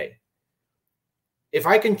that any day. If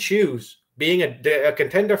I can choose being a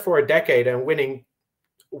contender for a decade and winning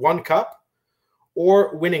 1 cup,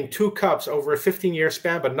 or winning 2 cups over a 15-year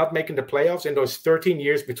span but not making the playoffs in those 13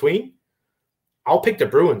 years between, I'll pick the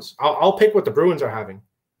Bruins. I'll pick what the Bruins are having.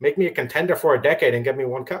 Make me a contender for a decade and get me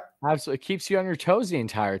 1 cup. Absolutely. It keeps you on your toes the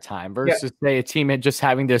entire time versus say a team just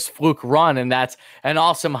having this fluke run and that's an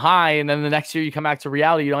awesome high. And then the next year you come back to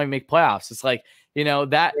reality, you don't even make playoffs. It's like, you know,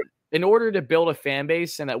 that in order to build a fan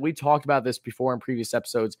base, and that we talked about this before in previous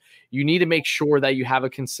episodes, you need to make sure that you have a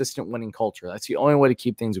consistent winning culture. That's the only way to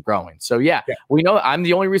keep things growing. So we know I'm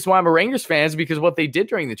the only reason why I'm a Rangers fan is because of what they did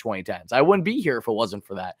during the 2010s. I wouldn't be here if it wasn't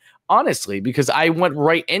for that, honestly, because I went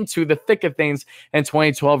right into the thick of things in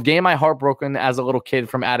 2012, getting my heart broken as a little kid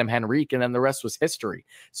from Adam Henrique, and then the rest was history.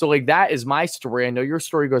 So like that is my story. I know your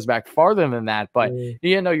story goes back farther than that, but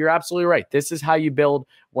you know, you're absolutely right. This is how you build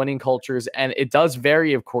winning cultures, and it does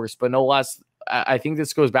vary, of course, but no less. I think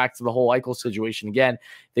this goes back to the whole Eichel situation again.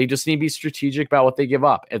 They just need to be strategic about what they give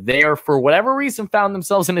up. If they are, for whatever reason, found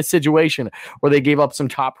themselves in a situation where they gave up some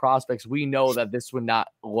top prospects, we know that this would not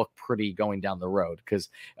look pretty going down the road because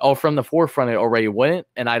from the forefront, it already wouldn't,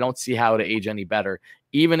 and I don't see how to age any better,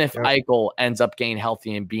 even if Eichel ends up getting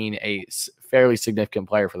healthy and being a fairly significant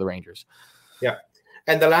player for the Rangers. Yeah.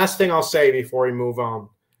 And the last thing I'll say before we move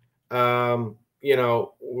on, you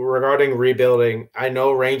know, regarding rebuilding, I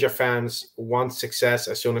know Ranger fans want success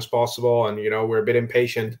as soon as possible, and you know we're a bit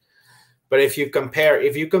impatient. But if you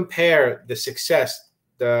compare the success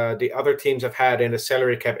the other teams have had in the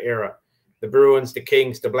salary cap era, the Bruins, the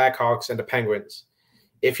Kings, the Blackhawks, and the Penguins,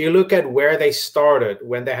 if you look at where they started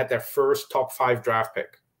when they had their first top 5 draft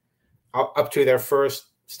pick, up to their first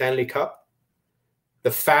Stanley Cup, the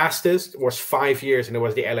fastest was 5 years, and it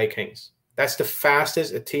was the LA Kings. That's the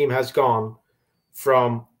fastest a team has gone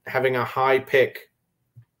from having a high pick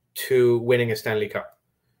to winning a Stanley Cup.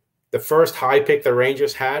 The first high pick the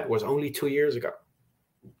Rangers had was only 2 years ago.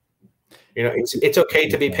 You know, it's okay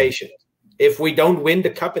to be patient. If we don't win the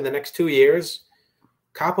cup in the next 2 years,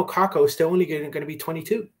 Kaapo Kakko is still only going to be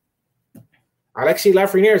 22. Alexis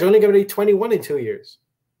Lafreniere is only going to be 21 in 2 years.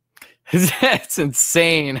 That's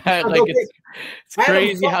insane. Like it's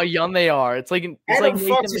crazy how young they are. It's like Adam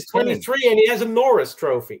Fox is 23 and he has a Norris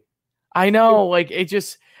Trophy. I know, like it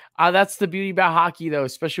just that's the beauty about hockey, though,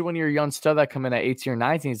 especially when you're a young stud that come in at 18 or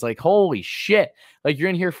 19. It's like, holy shit, like you're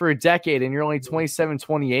in here for a decade and you're only 27,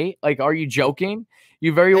 28. Like, are you joking?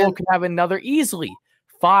 You very well could have another easily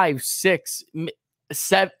 5, 6,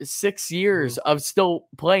 6 years of still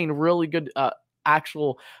playing really good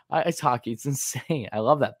actual ice hockey. It's insane. I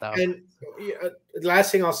love that, though. And the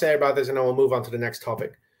last thing I'll say about this, and then we'll move on to the next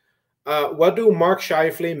topic. What do Mark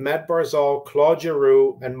Scheifele, Matt Barzal, Claude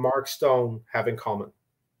Giroux, and Mark Stone have in common?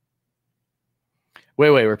 Wait,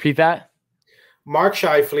 repeat that. Mark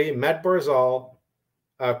Scheifele, Matt Barzal,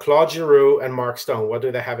 Claude Giroux, and Mark Stone. What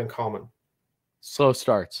do they have in common? Slow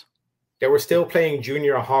starts. They were still playing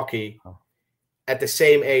junior hockey at the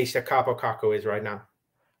same age that Kaapo Kakko is right now.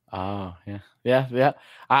 Oh, yeah.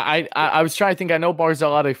 I was trying to think. I know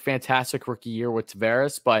Barzal had a fantastic rookie year with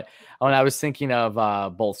Tavares, but when I was thinking of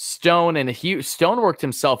both Stone and Stone worked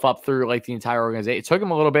himself up through like the entire organization. It took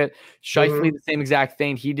him a little bit. Scheifele, the same exact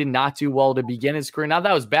thing. He did not do well to begin his career. Not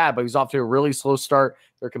that was bad, but he was off to a really slow start.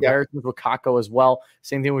 There are comparisons with Kakko as well.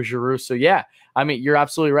 Same thing with Giroux. So yeah, I mean, you're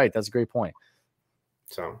absolutely right. That's a great point.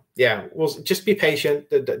 So yeah, we'll just be patient.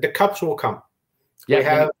 The cups will come.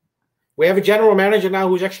 Yeah, we have a general manager now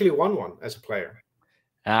who's actually won one as a player.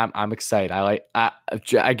 I'm excited.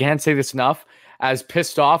 I can't say this enough. As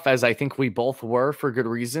pissed off as I think we both were for good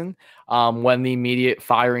reason when the immediate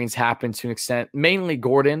firings happened to an extent, mainly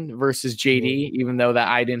Gordon versus JD, even though that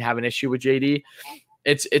I didn't have an issue with JD.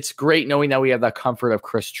 it's great knowing that we have that comfort of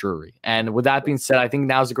Chris Drury. And with that being said, I think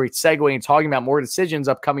now is a great segue in talking about more decisions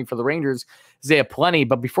upcoming for the Rangers. They have plenty.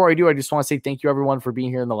 But before I do, I just want to say thank you, everyone, for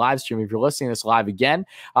being here in the live stream. If you're listening to this live again,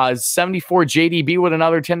 74 JDB with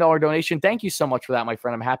another $10 donation. Thank you so much for that, my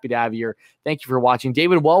friend. I'm happy to have you here. Thank you for watching.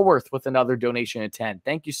 David Wellworth with another donation at 10.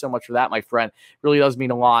 Thank you so much for that, my friend. Really does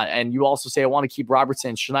mean a lot. And you also say, I want to keep Robertson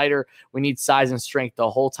and Schneider. We need size and strength. The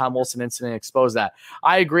whole Tom Wilson incident exposed that.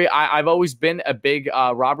 I agree. I've always been a big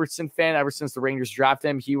Robertson fan ever since the Rangers drafted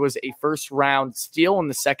him. He was a first-round steal in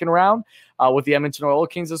the second round with the Edmonton Oil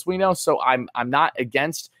Kings, as we know. So I'm not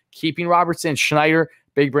against keeping Robertson. Schneider,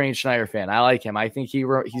 big brain Schneider fan. I like him. I think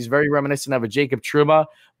he's very reminiscent of a Jacob Trouba,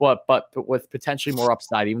 but with potentially more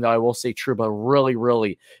upside, even though I will say Trouba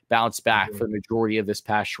really bounced back for the majority of this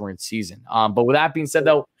past shortened season. But with that being said,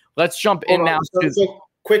 though, let's jump in now. So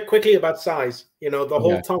quickly about size. The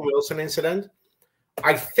whole Tom Wilson incident,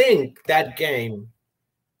 I think that game,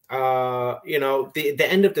 the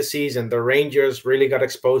end of the season, the Rangers really got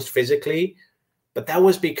exposed physically, but that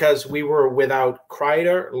was because we were without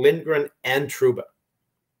Kreider, Lindgren, and Trouba.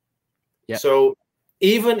 Yeah. So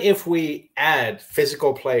even if we add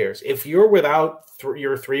physical players, if you're without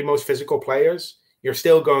your three most physical players, you're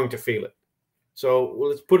still going to feel it. So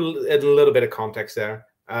let's put a little bit of context there.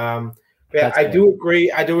 I do agree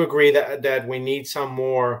that we need some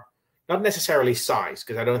more. Not necessarily size,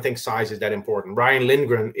 because I don't think size is that important. Ryan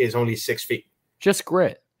Lindgren is only 6 feet. Just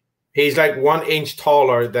grit. He's like 1 inch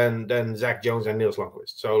taller than Zach Jones and Niels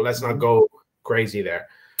Lundqvist. So let's not go crazy there.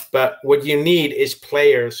 But what you need is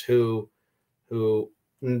players who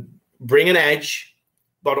bring an edge,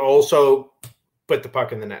 but also put the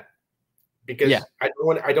puck in the net. Because I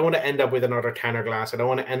don't want to end up with another Tanner Glass. I don't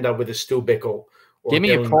want to end up with a Stu Bickle. Give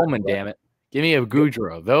me a Coleman, damn it. Give me a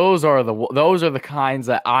Goudreau. Those are the kinds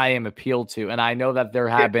that I am appealed to. And I know that there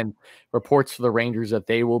have been reports for the Rangers that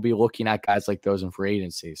they will be looking at guys like those in free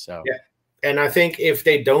agency. So and I think if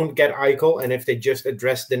they don't get Eichel and if they just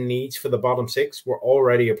address the needs for the bottom six, we're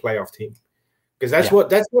already a playoff team. Because that's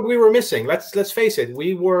what we were missing. Let's face it.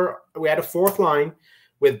 We had a fourth line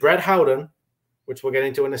with Brett Howden, which we'll get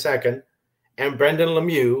into in a second, and Brendan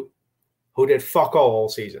Lemieux, who did fuck all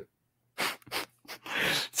season.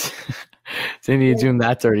 They need to do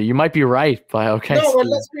that dirty. You might be right, but okay. No, but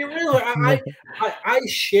let's be real. I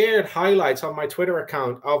shared highlights on my Twitter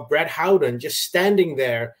account of Brett Howden just standing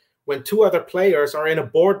there when two other players are in a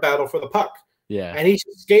board battle for the puck. Yeah. And he's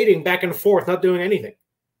skating back and forth, not doing anything.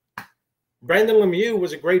 Brandon Lemieux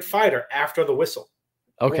was a great fighter after the whistle.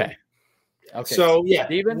 Okay. So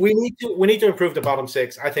Steven? we need to improve the bottom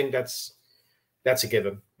six. I think that's a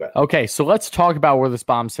given. But. Okay, so let's talk about where this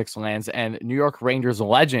bottom six lands. And New York Rangers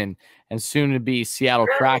legend and soon to be Seattle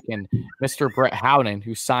Kraken, Mr. Brett Howden,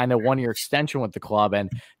 who signed a 1-year extension with the club.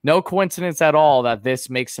 And no coincidence at all that this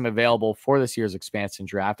makes him available for this year's expansion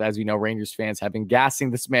draft. As you know, Rangers fans have been gassing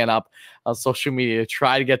this man up on social media to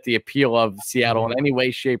try to get the appeal of Seattle in any way,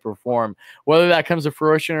 shape, or form. Whether that comes to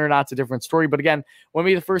fruition or not, it's a different story. But again, when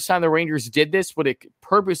be the first time the Rangers did this, would it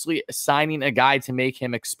purposely assigning a guy to make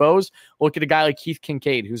him exposed? Look at a guy like Keith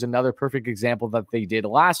Kincaid, who's another perfect example that they did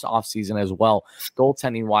last offseason as well,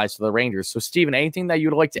 goaltending-wise for the Rangers. So, Steven, anything that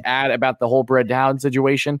you'd like to add about the whole Brett Howden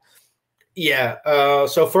situation? Yeah.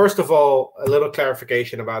 So, first of all, a little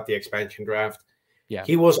clarification about the expansion draft. Yeah.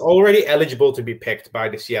 He was already eligible to be picked by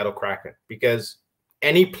the Seattle Kraken because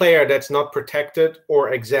any player that's not protected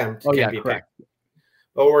or exempt can be picked.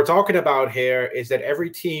 What we're talking about here is that every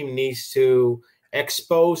team needs to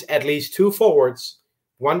expose at least 2 forwards,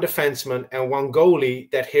 1 defenseman, and 1 goalie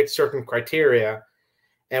that hit certain criteria.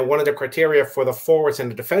 And one of the criteria for the forwards and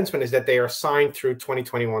the defensemen is that they are signed through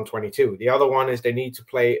 2021-22. The other one is they need to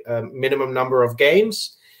play a minimum number of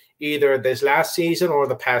games, either this last season or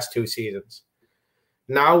the past 2 seasons.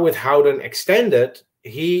 Now with Howden extended,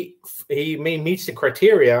 he meets the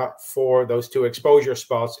criteria for those 2 exposure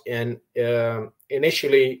spots. And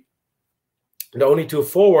initially, the only 2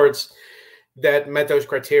 forwards that met those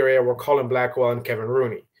criteria were Colin Blackwell and Kevin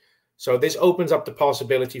Rooney. So this opens up the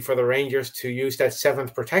possibility for the Rangers to use that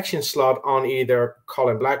 7th protection slot on either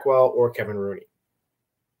Colin Blackwell or Kevin Rooney.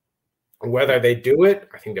 And whether they do it,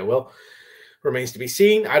 I think they will, remains to be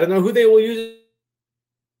seen. I don't know who they will use.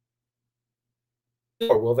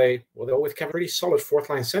 Or will they go with Kevin Rooney, solid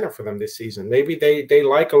 4th-line center for them this season? Maybe they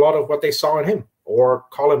like a lot of what they saw in him. Or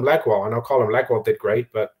Colin Blackwell. I know Colin Blackwell did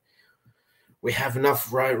great, but we have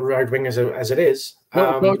enough right wingers as it is.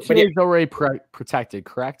 Gauthier is already protected,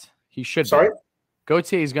 correct? He should. Sorry?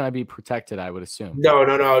 Gauthier is going to be protected, I would assume.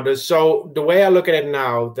 No. So the way I look at it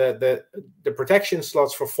now, the protection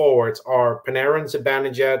slots for forwards are Panarin,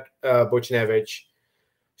 Zibanejad, Buchnevich,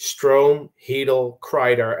 Strome, Heedle,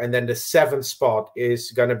 Kreider, and then the 7th spot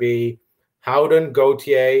is going to be Howden,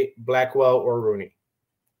 Gauthier, Blackwell, or Rooney.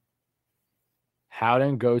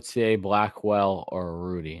 Howden, Gauthier, Blackwell, or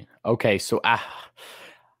Rudy. Okay, so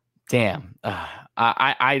damn.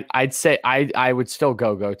 I'd say I would still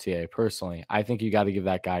go Gauthier personally. I think you got to give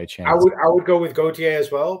that guy a chance. I would go with Gauthier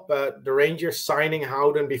as well, but the Rangers signing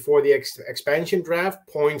Howden before the expansion draft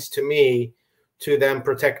points to me to them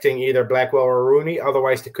protecting either Blackwell or Rooney.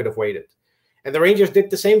 Otherwise, they could have waited. And the Rangers did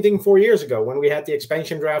the same thing 4 years ago when we had the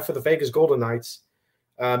expansion draft for the Vegas Golden Knights.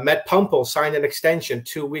 Matt Pumpel signed an extension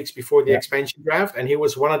 2 weeks before the expansion draft, and he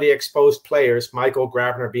was one of the exposed players, Michael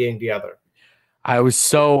Grabner being the other. I was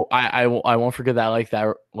so I won't forget that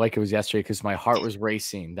like it was yesterday because my heart was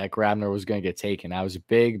racing that Grabner was going to get taken. I was a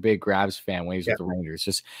big Grabs fan when he was with the Rangers,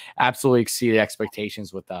 just absolutely exceeded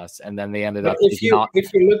expectations with us, and then they ended up. If you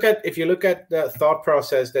look at the thought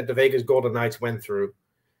process that the Vegas Golden Knights went through,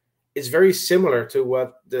 it's very similar to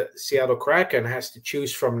what the Seattle Kraken has to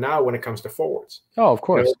choose from now when it comes to forwards. Oh, of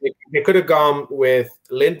course, they could have gone with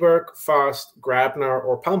Lindbergh, Fast, Grabner,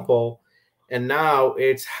 or Pumpel. And now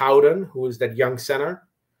it's Howden, who is that young center.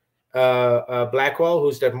 Blackwell,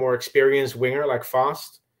 who's that more experienced winger like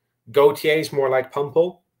Fast. Gauthier is more like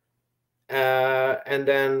Pumpel. And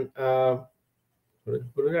then who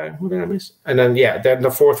did I miss? And then then the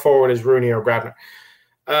 4th forward is Rooney or Grabner.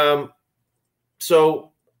 I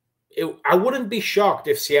wouldn't be shocked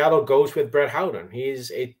if Seattle goes with Brett Howden.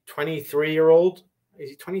 He's a 23-year-old. Is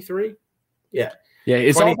he 23? Yeah. Yeah,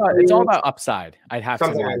 it's all about upside. I'd have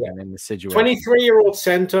to imagine in the situation. 23-year-old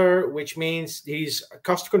center, which means he's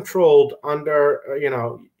cost controlled under,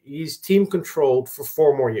 he's team controlled for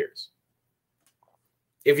 4 more years.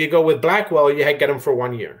 If you go with Blackwell, you get him for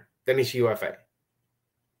 1 year. Then he's UFA.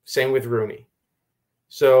 Same with Rooney.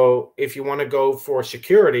 So if you want to go for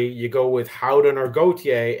security, you go with Howden or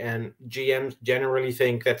Gauthier, and GMs generally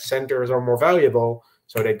think that centers are more valuable,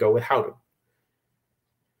 so they go with Howden.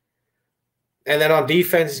 And then on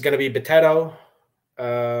defense, it's going to be Boteto.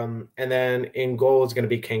 And then in goal, it's going to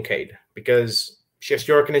be Kincaid because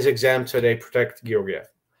Shesterkin is exempt, so they protect Georgiev.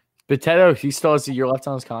 Boteto, he still has a year left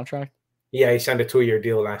on his contract? Yeah, he signed a 2-year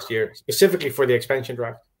deal last year, specifically for the expansion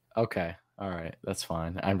draft. Okay. All right. That's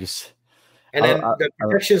fine. I'm just... And then the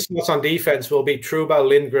protection slots on defense will be Trouba,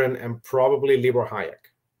 Lindgren, and probably Libor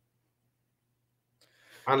Hayek.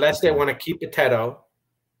 Unless they want to keep Boteto.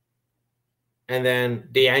 And then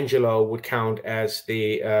D'Angelo would count as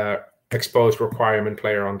the exposed requirement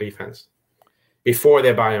player on defense before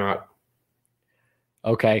they buy him out.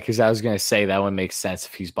 Okay, because I was going to say that one makes sense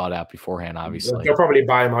if he's bought out beforehand. Obviously, they'll probably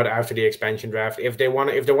buy him out after the expansion draft. If they want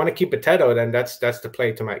to keep Boteto, then that's the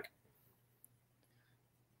play to make.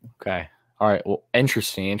 Okay, all right. Well,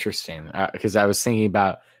 interesting. Because I was thinking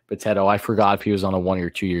about Boteto. I forgot if he was on a 1 or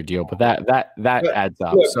 2 year deal, but that adds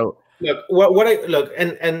up. Look,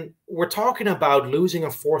 and we're talking about losing a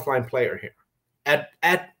 4th line player here.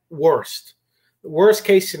 At worst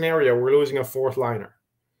case scenario, we're losing a 4th liner.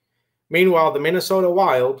 Meanwhile, the Minnesota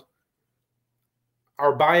Wild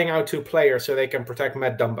are buying out 2 players so they can protect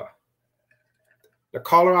Matt Dumba. The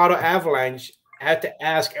Colorado Avalanche had to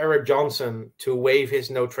ask Eric Johnson to waive his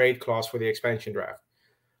no trade clause for the expansion draft.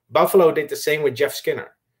 Buffalo did the same with Jeff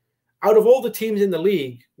Skinner. Out of all the teams in the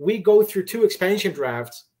league, we go through 2 expansion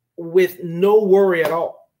drafts with no worry at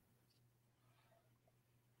all.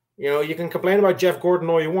 You can complain about Jeff Gordon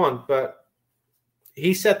all you want, but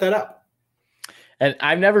he set that up. And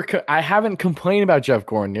I haven't complained about Jeff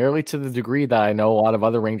Gordon nearly to the degree that I know a lot of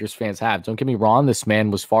other Rangers fans have. Don't get me wrong, this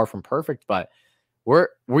man was far from perfect, but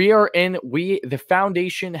the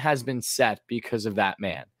foundation has been set because of that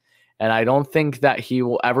man. And I don't think that he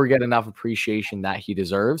will ever get enough appreciation that he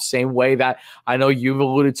deserves. Same way that I know you've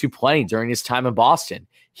alluded to plenty during his time in Boston.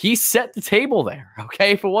 He set the table there,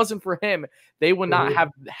 okay? If it wasn't for him, they would not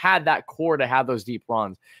have had that core to have those deep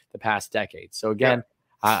runs the past decade. So again,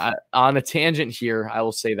 on a tangent here, I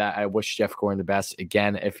will say that I wish Jeff Gordon the best.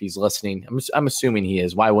 Again, if he's listening, I'm assuming he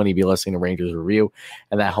is. Why wouldn't he be listening to Rangers Review?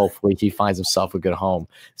 And that hopefully he finds himself a good home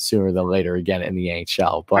sooner than later again in the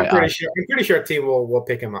NHL. But I'm pretty sure a team will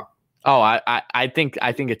pick him up. Oh, I think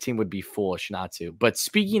a team would be foolish not to. But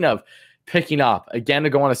speaking of picking up, again,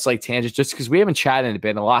 to go on a slight tangent, just because we haven't chatted in a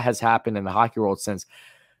bit, and a lot has happened in the hockey world since.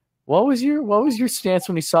 What was your stance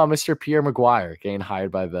when you saw Mr. Pierre Maguire getting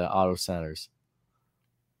hired by the Ottawa Senators?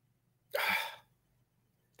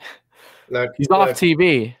 He's off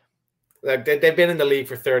TV. Look, they've been in the league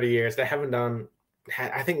for 30 years. They haven't done.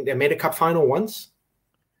 I think they made a cup final once.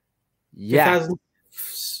 Yeah.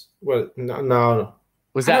 No.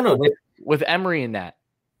 Was that with Emery in that?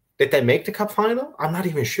 Did they make the cup final? I'm not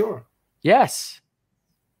even sure. Yes.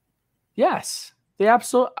 Yes,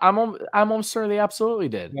 I'm almost certain they absolutely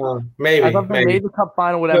did. Maybe. I thought they made the cup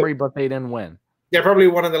final with Emery, but they didn't win. They're probably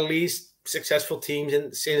one of the least successful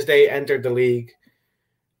teams since they entered the league.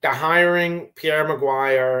 They're hiring Pierre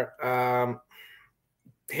Maguire.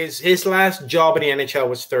 His last job in the NHL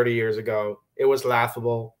was 30 years ago. It was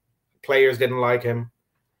laughable. Players didn't like him.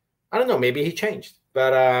 I don't know. Maybe he changed.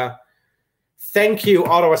 But thank you,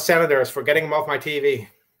 Ottawa Senators, for getting him off my TV.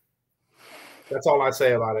 That's all I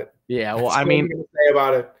say about it. Yeah, well, That's I mean, say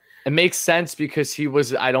about it. It makes sense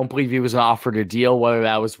because I don't believe he was offered a deal, whether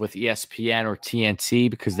that was with ESPN or TNT,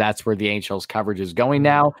 because that's where the NHL's coverage is going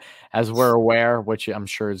now, as we're aware, which I'm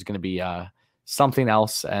sure is going to be something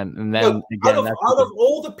else. And then Look, again, out of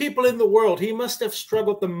all the people in the world, he must have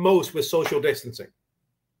struggled the most with social distancing.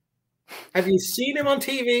 Have you seen him on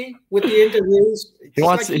TV with the interviews? He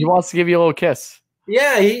wants to give you a little kiss.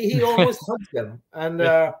 Yeah, he almost hugs them.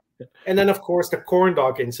 And then, of course, the corn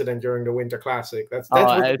dog incident during the Winter Classic. That's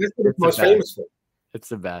what he's most famous for. It's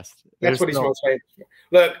the best. That's what he's most famous for.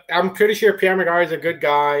 Look, I'm pretty sure Pierre Maguire is a good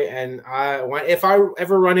guy, and if I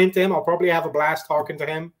ever run into him, I'll probably have a blast talking to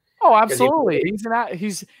him. Oh, absolutely.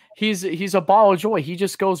 He's a ball of joy. He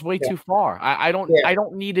just goes way too far. I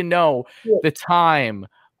don't need to know the time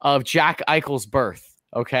of Jack Eichel's birth.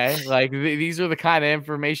 Okay, like these are the kind of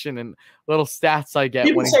information and little stats I get.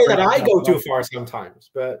 People say that I go too far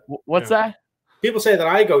sometimes, but what's that? People say that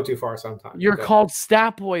I go too far sometimes. You're called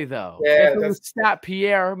Stat Boy, though. Yeah, that's Stat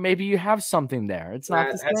Pierre. Maybe you have something there. It's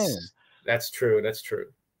not the same. That's true. That's true.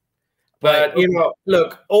 But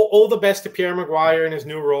look, all the best to Pierre Maguire in his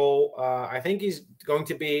new role. I think he's going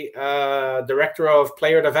to be director of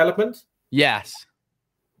player development. Yes.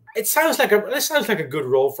 It sounds like a good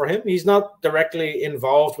role for him. He's not directly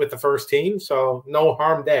involved with the first team, so no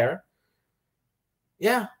harm there.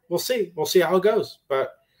 Yeah, we'll see. We'll see how it goes.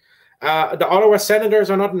 But the Ottawa Senators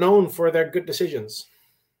are not known for their good decisions.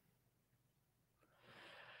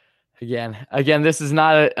 Again, this is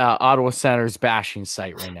not a Ottawa Senators bashing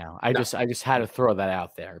site right now. I just had to throw that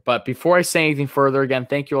out there. But before I say anything further, again,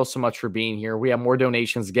 thank you all so much for being here. We have more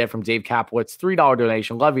donations to get from Dave Kaplowitz, $3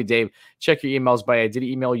 donation. Love you, Dave. Check your emails, buddy. I did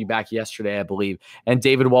email you back yesterday, I believe. And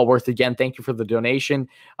David Walworth, again, thank you for the donation.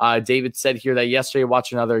 David said here that yesterday,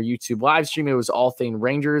 watching another YouTube live stream, it was all thing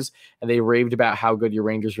Rangers, and they raved about how good your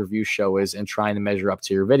Rangers review show is and trying to measure up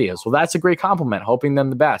to your videos. Well, that's a great compliment. Hoping them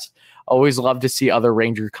the best. Always love to see other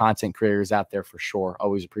Ranger content creators out there for sure.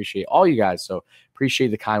 Always appreciate all you guys. So appreciate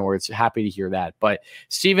the kind words. Happy to hear that. But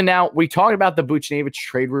Steven, now we talked about the Buchnevich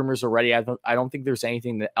trade rumors already. I don't think there's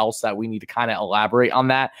anything else that we need to kind of elaborate on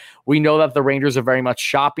that. We know that the Rangers are very much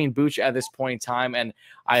shopping Buch at this point in time. And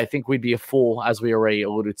I think we'd be a fool, as we already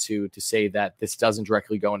alluded to say that this doesn't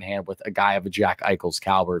directly go in hand with a guy of a Jack Eichel's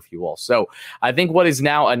caliber, if you will. So I think what is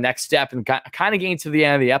now a next step, and kind of getting to the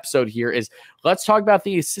end of the episode here, is let's talk about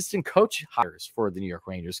the assistant coach hires for the New York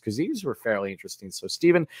Rangers, because these were fairly interesting. So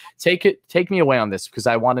Steven, take me away on this, because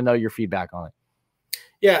I want to know your feedback on it.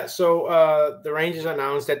 Yeah, so the Rangers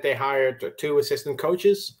announced that they hired 2 assistant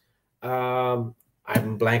coaches. I'm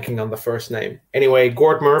blanking on the first name. Anyway,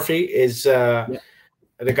 Gord Murphy is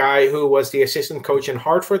the guy who was the assistant coach in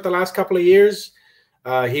Hartford the last couple of years.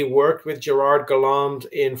 He worked with Gerard Galland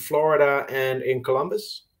in Florida and in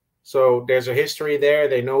Columbus. So there's a history there.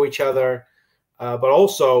 They know each other. But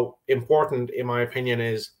also important, in my opinion,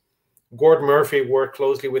 is Gord Murphy worked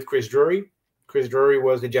closely with Chris Drury. Chris Drury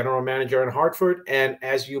was the general manager in Hartford. And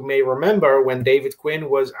as you may remember, when David Quinn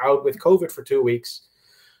was out with COVID for 2 weeks,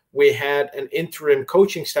 we had an interim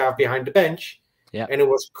coaching staff behind the bench. Yeah. And it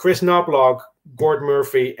was Chris Knobloch, Gord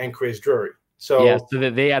Murphy, and Chris Drury. So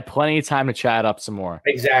they had plenty of time to chat up some more.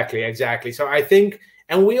 Exactly. So I think,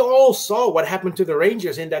 and we all saw what happened to the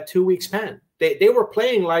Rangers in that 2 week span. They were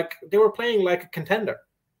playing like a contender.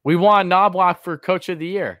 We want Knobloch for Coach of the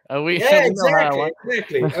Year. Exactly.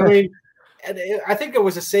 I mean, I think it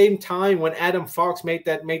was the same time when Adam Fox made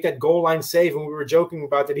that goal line save, and we were joking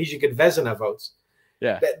about that he should get Vezina votes.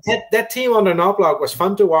 Yeah, that team under Knobloch was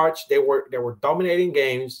fun to watch. They were dominating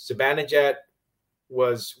games. Zibanejad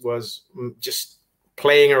was just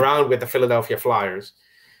playing around with the Philadelphia Flyers.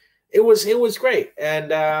 It was great, and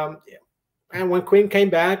when Quinn came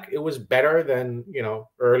back, it was better than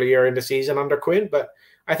earlier in the season under Quinn. But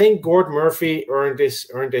I think Gord Murphy earned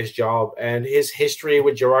this job, and his history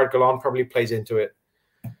with Gerard Galland probably plays into it.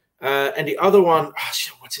 And the other one,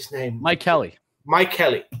 what's his name? Mike Kelly.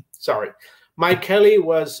 Sorry. Mike Kelly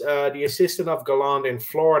was the assistant of Galland in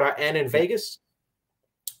Florida and in Vegas.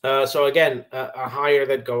 So again, a hire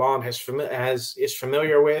that Galland is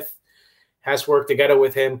familiar with, has worked together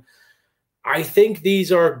with him. I think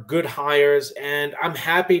these are good hires, and I'm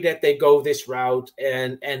happy that they go this route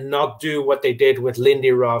and not do what they did with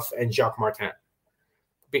Lindy Ruff and Jacques Martin.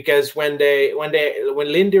 Because when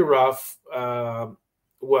Lindy Ruff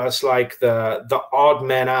was like the odd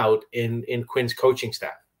man out in Quinn's coaching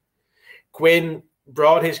staff, Quinn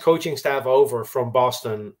brought his coaching staff over from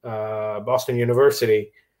Boston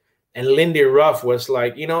University, and Lindy Ruff was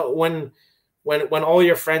like, when all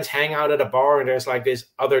your friends hang out at a bar and there's like this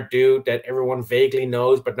other dude that everyone vaguely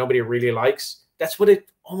knows but nobody really likes, that's what it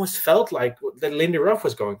almost felt like that Lindy Ruff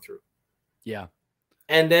was going through. Yeah.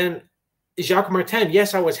 And then Jacques Martin,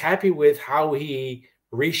 yes, I was happy with how he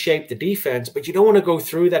reshaped the defense, but you don't want to go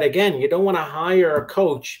through that again. You don't want to hire a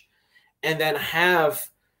coach and then have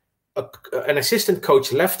an assistant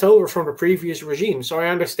coach left over from the previous regime. So I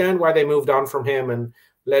understand why they moved on from him and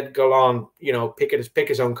let Gallant, pick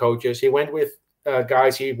his own coaches. He went with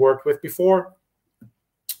guys he worked with before,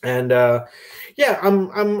 and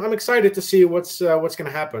I'm excited to see what's going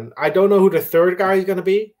to happen. I don't know who the third guy is going to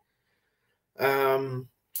be.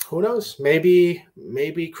 Who knows? Maybe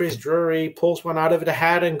Chris Drury pulls one out of the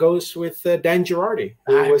hat and goes with Dan Girardi,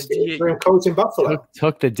 who was the interim coach in Buffalo.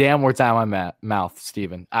 Took the damn words out of my mouth,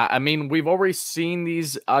 Steven. I mean, we've already seen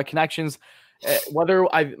these connections. Whether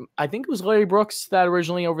I think it was Larry Brooks that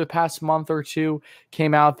originally over the past month or two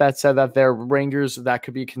came out that said that they're Rangers, that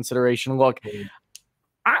could be a consideration. Look,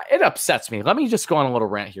 it upsets me. Let me just go on a little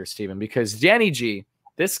rant here, Steven, because Danny G,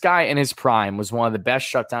 this guy in his prime was one of the best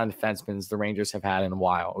shutdown defensemen the Rangers have had in a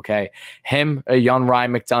while, okay? Him, a young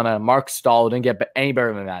Ryan McDonough, Mark Stahl didn't get any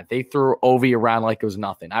better than that. They threw Ovi around like it was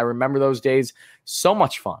nothing. I remember those days. So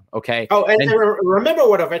much fun, okay? Oh, and remember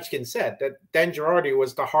what Ovechkin said, that Dan Girardi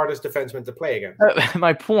was the hardest defenseman to play against.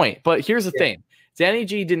 My point. But here's the thing. Danny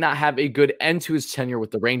G did not have a good end to his tenure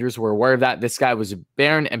with the Rangers. We're aware of that. This guy was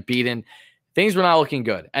barren and beaten. Things were not looking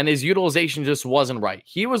good, and his utilization just wasn't right.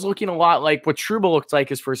 He was looking a lot like what Trouba looked like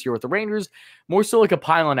his first year with the Rangers, more so like a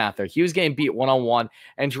pylon out there. He was getting beat one-on-one,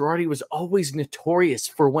 and Girardi was always notorious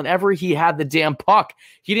for whenever he had the damn puck,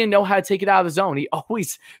 he didn't know how to take it out of the zone. He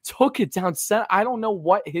always took it down center. I don't know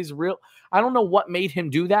what made him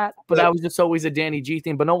do that, but that was just always a Danny G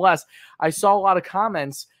thing. But no less, I saw a lot of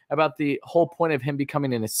comments about the whole point of him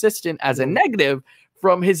becoming an assistant as a negative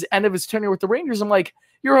from his end of his tenure with the Rangers. I'm like,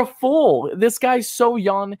 you're a fool. This guy's so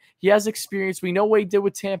young. He has experience. We know what he did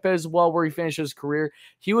with Tampa as well, where he finished his career.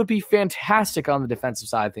 He would be fantastic on the defensive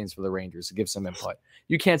side of things for the Rangers to give some input.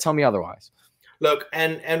 You can't tell me otherwise. Look,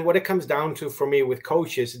 and what it comes down to for me with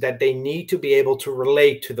coaches is that they need to be able to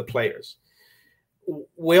relate to the players.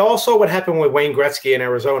 We all saw what happened with Wayne Gretzky in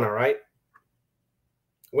Arizona, right?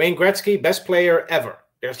 Wayne Gretzky, best player ever.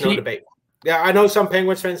 There's no debate. Yeah, I know some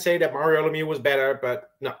Penguins fans say that Mario Lemieux was better,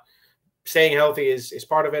 but no. Staying healthy is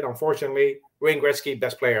part of it. Unfortunately, Wayne Gretzky,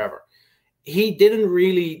 best player ever. He didn't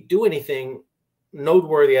really do anything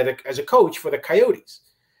noteworthy as a coach for the Coyotes.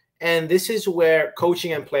 And this is where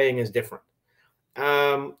coaching and playing is different.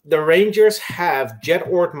 The Rangers have Jed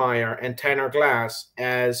Ortmeyer and Tanner Glass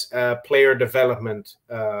as player development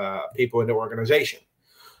people in the organization.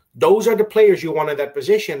 Those are the players you want in that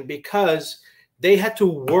position because they had to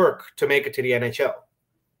work to make it to the NHL.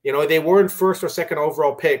 They weren't first or second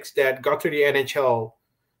overall picks that got to the NHL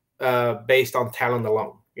based on talent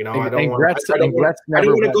alone. I don't want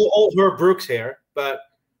to go all Herb Brooks here, but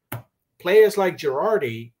players like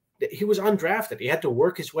Girardi, he was undrafted. He had to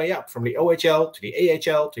work his way up from the OHL to the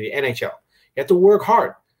AHL to the NHL. He had to work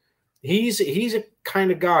hard. He's a kind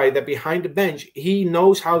of guy that behind the bench, he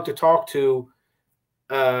knows how to talk to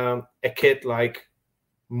a kid like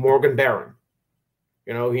Morgan Barron.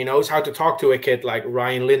 He knows how to talk to a kid like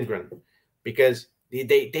Ryan Lindgren because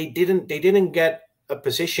they didn't get a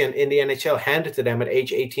position in the NHL handed to them at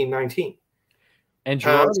age 18, 19. And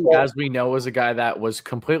Girardi, as we know, was a guy that was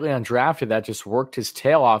completely undrafted that just worked his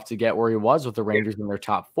tail off to get where he was with the Rangers in their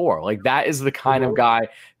top four. Like, that is the kind of guy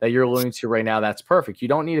that you're alluding to right now. That's perfect. You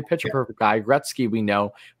don't need a pitcher-perfect guy. Gretzky, we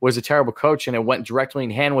know, was a terrible coach, and it went directly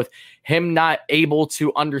in hand with him not able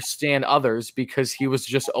to understand others because he was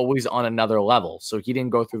just always on another level. So he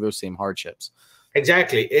didn't go through those same hardships.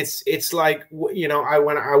 Exactly. It's like, when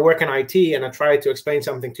I work in IT and I try to explain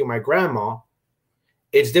something to my grandma,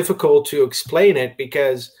 it's difficult to explain it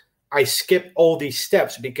because I skip all these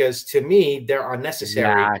steps because to me they're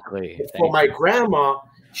unnecessary. Exactly. For my grandma,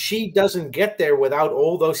 she doesn't get there without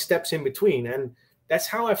all those steps in between, and that's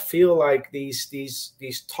how I feel like these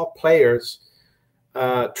top players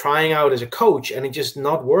trying out as a coach and it's just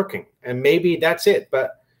not working. And maybe that's it.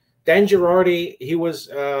 But Dan Girardi, he was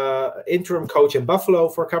interim coach in Buffalo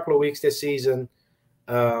for a couple of weeks this season.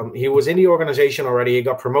 He was in the organization already. He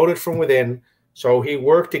got promoted from within. So he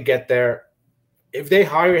worked to get there. if they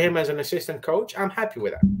hire him as an assistant coach, I'm happy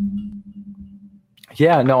with that.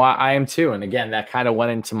 Yeah, no, I am too. And again, that kind of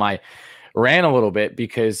went into my rant a little bit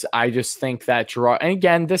because I just think that Girardi, and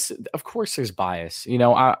again, this, of course, there's bias. You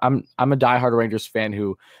know, I'm a diehard Rangers fan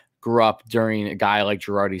who grew up during a guy like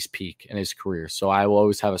Girardi's peak in his career, so I will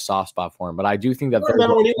always have a soft spot for him. But I do think that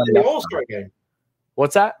when he was in the All-Star game.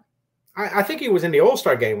 What's that? I think he was in the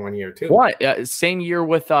All-Star game one year too. What? Same year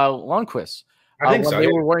with Lundqvist. I think so. They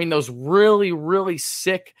were wearing those really, really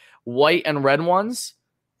sick white and red ones.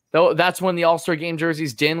 Though that's when the All-Star game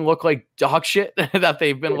jerseys didn't look like dog shit that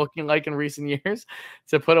they've been looking like in recent years.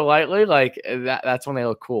 To put it lightly, like that's when they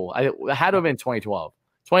look cool. It had to have been 2012,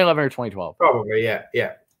 2011 or 2012. Probably,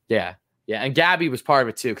 yeah. And Gabby was part of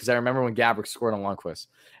it too, because I remember when Gabrick scored on Lundqvist,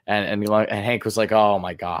 and Hank was like, "Oh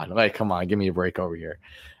my god, like come on, give me a break over here."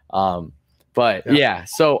 So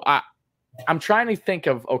I'm trying to think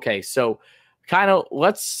of, okay, so kind of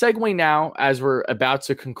let's segue now as we're about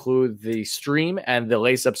to conclude the stream and the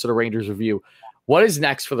latest episode of Rangers Review. What is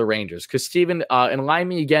next for the Rangers? Because Steven, enlighten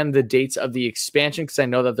me again the dates of the expansion, because I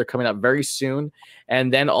know that they're coming up very soon.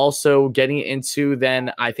 And then also getting into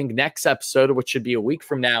then I think next episode, which should be a week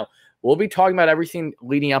from now, we'll be talking about everything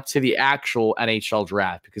leading up to the actual NHL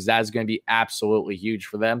draft, because that is going to be absolutely huge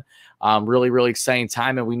for them. Really, really exciting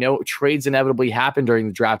time. And we know trades inevitably happen during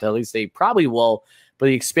the draft. At least they probably will. But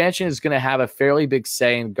the expansion is going to have a fairly big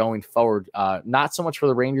say in going forward. Not so much for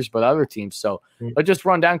the Rangers, but other teams. So let's just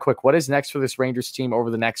run down quick. What is next for this Rangers team over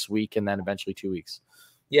the next week and then eventually 2 weeks?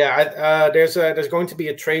 Yeah, there's going to be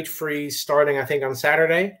a trade freeze starting, I think, on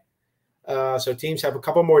Saturday. So teams have a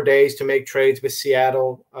couple more days to make trades with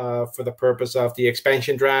Seattle for the purpose of the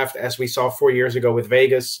expansion draft, as we saw 4 years ago with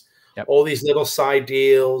Vegas. Yep. All these little side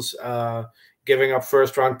deals, giving up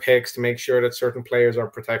first-round picks to make sure that certain players are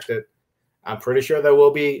protected. I'm pretty sure there will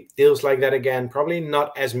be deals like that again. Probably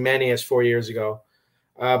not as many as 4 years ago.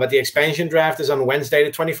 But the expansion draft is on Wednesday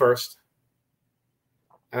the 21st.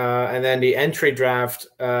 And then the entry draft,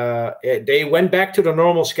 they went back to the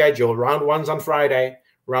normal schedule. Round 1's on Friday.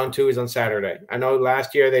 Round 2 is on Saturday. I know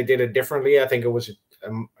last year they did it differently. I think it was a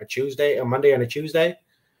Monday and a Tuesday.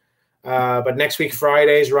 But next week,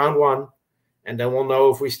 Friday is round 1. And then we'll know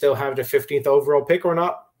if we still have the 15th overall pick or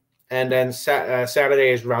not. And then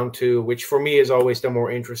Saturday is round 2, which for me is always the more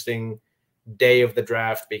interesting day of the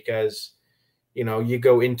draft, because, you know, you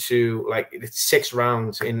go into like 6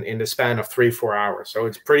 rounds in the span of 3-4 hours. So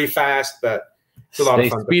it's pretty fast, but it's a lot of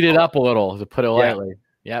fun. They speed it up a little, to put it lightly.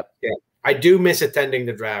 Yep. Yeah. I do miss attending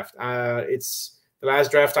the draft. It's the last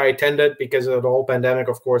draft I attended because of the whole pandemic,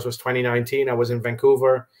 of course, was 2019. I was in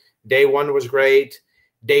Vancouver. Day 1 was great.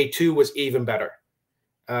 Day 2 was even better.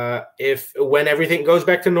 When everything goes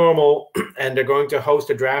back to normal and they're going to host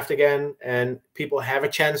a draft again and people have a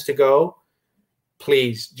chance to go,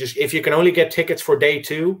 please, just if you can only get tickets for day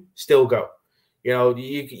 2, still go. You know,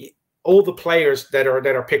 all the players that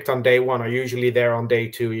are picked on day 1 are usually there on day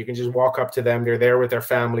 2. You can just walk up to them. They're there with their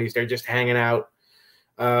families. They're just hanging out.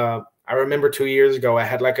 I remember 2 years ago, I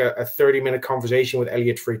had like a 30-minute conversation with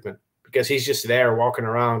Elliot Friedman, because he's just there walking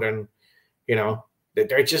around, and, you know,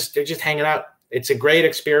 they're just hanging out. It's a great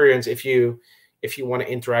experience if you want to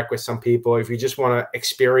interact with some people. If you just want to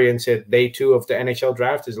experience it, day 2 of the NHL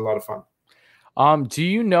draft is a lot of fun. Do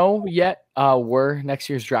you know yet where next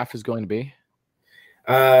year's draft is going to be?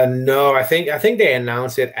 No, I think they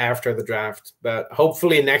announced it after the draft, but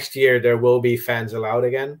hopefully next year there will be fans allowed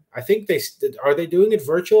again. I think are they doing it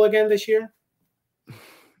virtual again this year?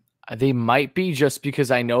 They might be, just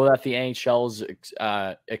because I know that the NHL's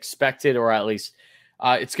expected, or at least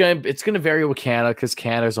it's gonna vary with Canada, because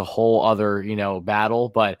Canada's a whole other, you know, battle.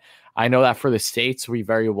 But I know that for the States, we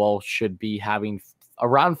very well should be having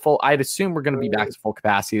around full. I'd assume we're going to be back to full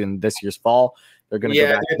capacity in this year's fall. They're going to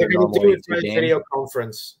go back they're to going to do it by video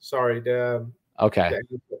conference. Sorry, the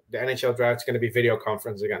NHL draft is going to be video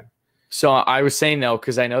conference again. So I was saying, though,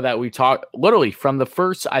 because I know that we talked literally from the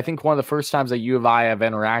first, I think one of the first times that you and I have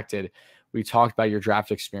interacted, we talked about your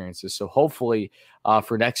draft experiences. So hopefully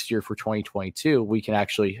for next year, for 2022, we can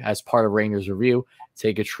actually, as part of Rangers Review,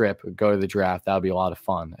 take a trip, go to the draft. That would be a lot of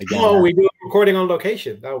fun. Again, we do recording on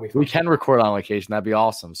location. That would be fun. We can record on location. That'd be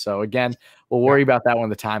awesome. So again, we'll worry about that when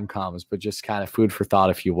the time comes, but just kind of food for thought,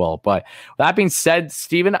 if you will. But that being said,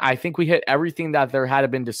 Steven, I think we hit everything that there had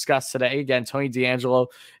been discussed today. Again, Tony DeAngelo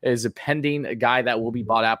is a pending guy that will be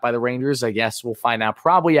bought out by the Rangers. I guess we'll find out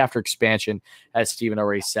probably after expansion, as Steven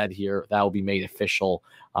already said here. That will be made official.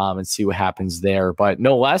 And see what happens there. But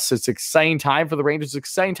no less, it's an exciting time for the Rangers. It's an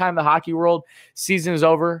exciting time in the hockey world. Season is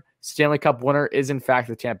over. Stanley Cup winner is, in fact,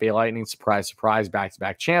 the Tampa Bay Lightning. Surprise, surprise,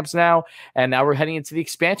 back-to-back champs now. And now we're heading into the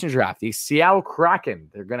expansion draft. The Seattle Kraken.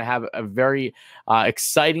 They're going to have a very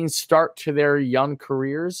exciting start to their young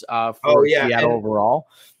careers for Seattle overall.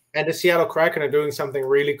 And the Seattle Kraken are doing something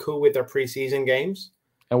really cool with their preseason games.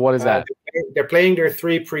 And what is that? They're playing their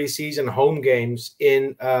 3 preseason home games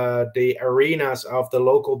in the arenas of the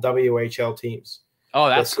local WHL teams. Oh,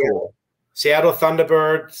 that's cool. Seattle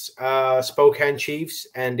Thunderbirds, Spokane Chiefs,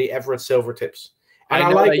 and the Everett Silvertips. And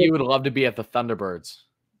I know that you would love to be at the Thunderbirds.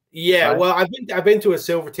 Yeah, right? Well, I've been to a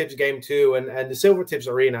Silvertips game too, and the Silvertips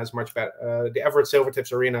arena is much better. The Everett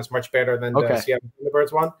Silvertips arena is much better than the Seattle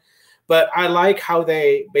Thunderbirds one. But I like how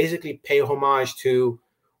they basically pay homage to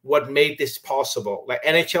what made this possible. Like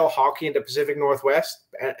NHL hockey in the Pacific Northwest,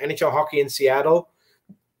 NHL hockey in Seattle,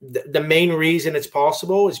 the main reason it's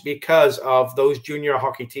possible is because of those junior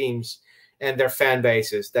hockey teams and their fan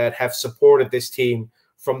bases that have supported this team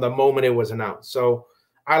from the moment it was announced. So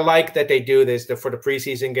I like that they do this for the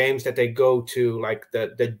preseason games, that they go to like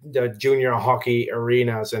the junior hockey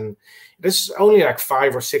arenas. And there's only like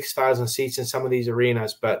 5,000 or 6,000 seats in some of these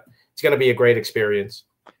arenas, but it's going to be a great experience.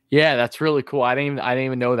 Yeah, that's really cool. I didn't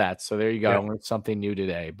even know that. So there you go. I learned something new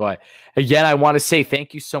today. But again, I want to say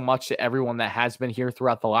thank you so much to everyone that has been here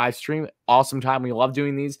throughout the live stream. Awesome time. We love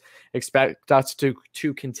doing these. Expect us to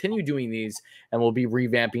continue doing these, and we'll be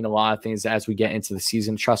revamping a lot of things as we get into the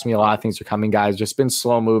season. Trust me, a lot of things are coming, guys. Just been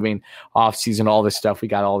slow moving off season, all this stuff. We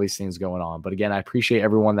got all these things going on. But again, I appreciate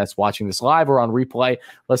everyone that's watching this live or on replay,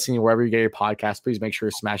 listening wherever you get your podcast. Please make sure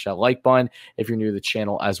to smash that like button if you're new to the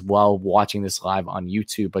channel as well, watching this live on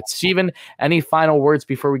YouTube. But Steven, any final words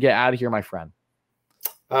before we get out of here, my friend?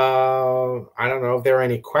 I don't know if there are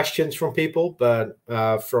any questions from people, but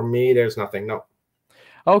from me, there's nothing. No.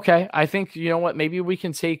 Okay, I think, you know what, maybe we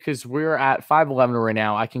can take, because we're at 5:11 right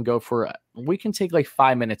now, we can take like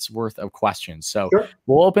 5 minutes worth of questions. So sure.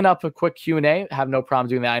 We'll open up a quick Q&A. Have no problem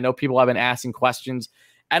doing that. I know people have been asking questions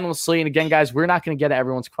endlessly. And again, guys, we're not going to get to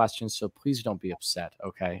everyone's questions, so please don't be upset,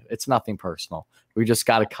 okay? It's nothing personal. We just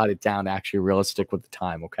got to cut it down to actually realistic with the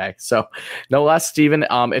time, okay? So no less, Steven.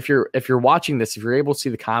 If you're watching this, if you're able to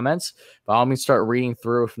see the comments, by all means start reading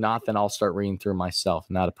through. If not, then I'll start reading through myself.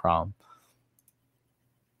 Not a problem.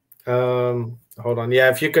 Hold on. Yeah,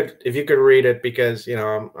 if you could read it, because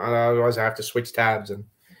otherwise I have to switch tabs. And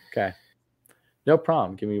okay, no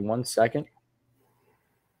problem. Give me 1 second.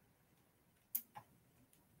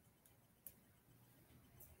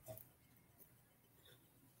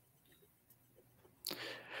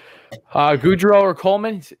 Gaudreau or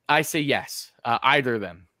Coleman? I say yes. Either of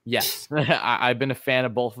them. Yes. I've been a fan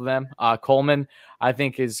of both of them. Coleman, I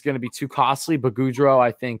think, is going to be too costly, but Gaudreau,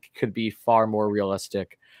 I think, could be far more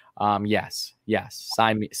realistic. Yes.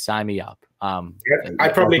 Sign me up.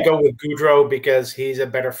 I'd probably go with Gaudreau because he's a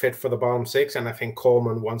better fit for the bottom 6, and I think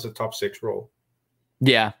Coleman wants a top 6 role.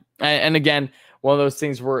 Yeah. And again, one of those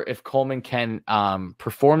things where if Coleman can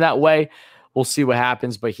perform that way, we'll see what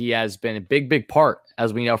happens, but he has been a big part,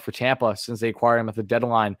 as we know, for Tampa since they acquired him at the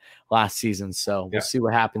deadline last season. So we'll see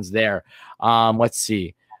what happens there. Let's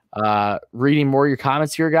see. Reading more of your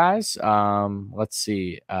comments here, guys. Let's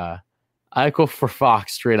see. Eichel for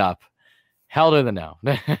Fox, straight up. Hell to the no.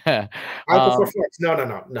 Eichel for Fox.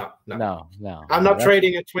 No. I'm not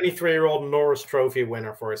trading a 23-year-old Norris Trophy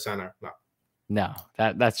winner for a center. No.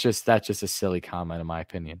 That's just a silly comment, in my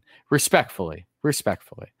opinion. Respectfully.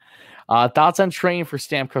 Thoughts on training for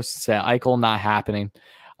Stamkos and Eichel? Not happening.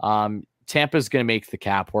 Tampa's going to make the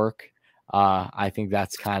cap work. I think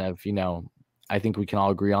that's kind of, I think we can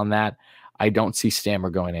all agree on that. I don't see Stammer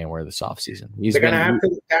going anywhere this offseason. They're going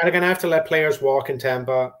to have to let players walk in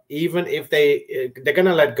Tampa, even if they're going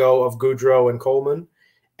to let go of Gaudreau and Coleman,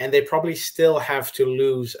 and they probably still have to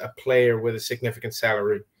lose a player with a significant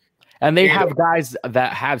salary. And they have guys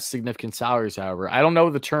that have significant salaries, however. I don't know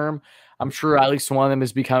the term. I'm sure at least one of them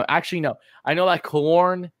has become – actually, no. I know that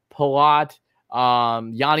Killorn, Palat,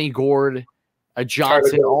 Yanni Gourde,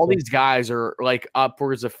 Johnson, all these guys are like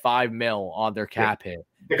upwards of $5 million on their cap hit.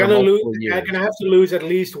 They're going to lose. They're going to have to lose at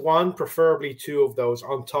least one, preferably 2 of those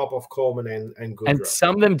on top of Coleman and Gaudreau. And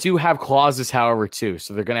some of them do have clauses, however, too.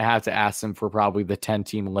 So they're going to have to ask them for probably the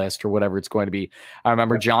 10-team list or whatever it's going to be. I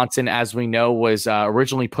remember Johnson, as we know, was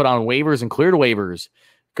originally put on waivers and cleared waivers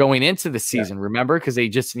going into the season. Remember, because they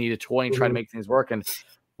just needed a toy and try to make things work. And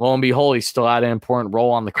lo and behold, he still had an important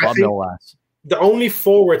role on the club, no less. The only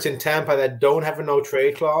forwards in Tampa that don't have a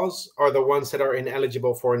no-trade clause are the ones that are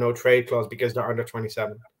ineligible for a no-trade clause because they're under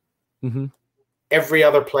 27. Mm-hmm. Every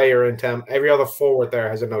other player in Tampa, every other forward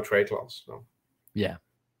there has a no-trade clause. So. Yeah.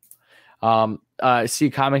 See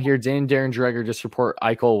a comment here. Darren Dreger just report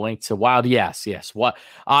Eichel linked to Wild. Yes. What?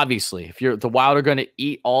 Obviously, if the Wild are going to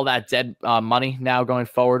eat all that dead money now going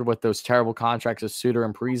forward with those terrible contracts of Suter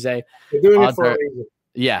and Parise, they're doing it for a reason.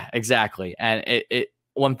 Yeah, exactly. And it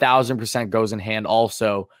 1000% goes in hand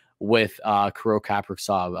also with Kirill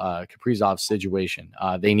Kaprizov's situation.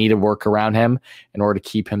 They need to work around him in order to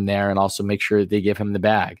keep him there and also make sure that they give him the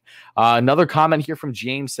bag. Another comment here from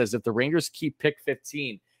James says, if the Rangers keep pick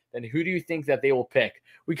 15, then who do you think that they will pick?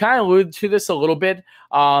 We kind of alluded to this a little bit.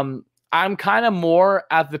 I'm kind of more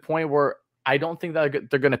at the point where I don't think that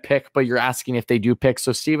they're going to pick, but you're asking if they do pick.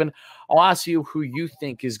 So, Steven, I'll ask you who you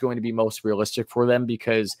think is going to be most realistic for them,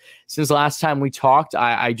 because since last time we talked,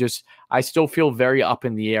 I still feel very up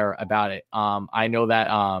in the air about it. I know that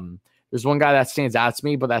there's one guy that stands out to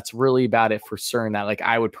me, but that's really about it for certain that like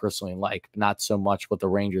I would personally like, but not so much what the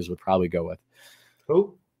Rangers would probably go with.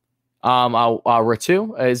 Who?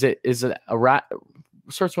 Ratu? Is it a rat?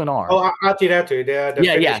 Starts with an R. Oh, Atiratu.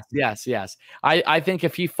 Yes. I think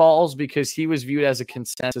if he falls, because he was viewed as a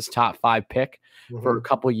consensus top 5 pick for a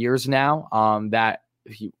couple years now,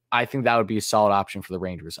 I think that would be a solid option for the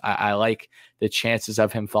Rangers. I like the chances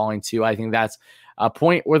of him falling too. I think that's a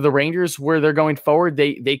point where the Rangers, where they're going forward,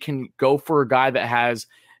 they can go for a guy that has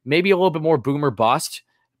maybe a little bit more boomer bust,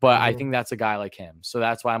 but I think that's a guy like him. So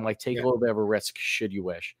that's why I'm like, take a little bit of a risk should you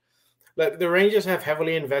wish. The Rangers have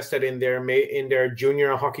heavily invested in their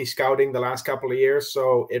junior hockey scouting the last couple of years,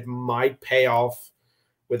 so it might pay off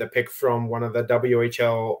with a pick from one of the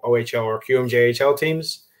WHL, OHL, or QMJHL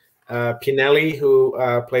teams. Pinelli, who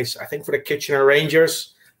plays, I think, for the Kitchener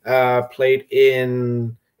Rangers, played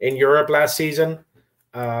in Europe last season.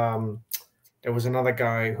 There was another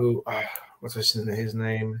guy who, what's his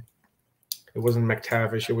name? It wasn't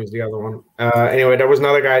McTavish, it was the other one. Anyway, there was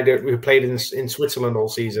another guy who played in Switzerland all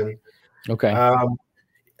season. Okay.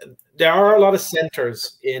 There are a lot of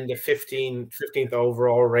centers in the 15th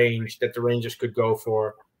overall range that the Rangers could go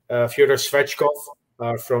for. Fyodor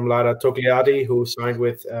Svechkov from Lada Togliatti, who signed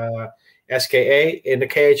with SKA in the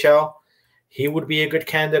KHL. He would be a good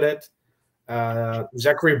candidate.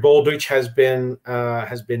 Zachary Bolduc has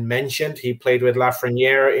been mentioned. He played with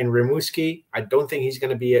Lafreniere in Rimouski. I don't think he's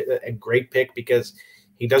going to be a great pick because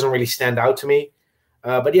he doesn't really stand out to me.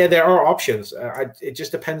 But yeah, there are options. It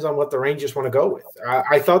just depends on what the Rangers want to go with.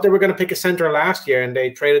 I thought they were going to pick a center last year, and they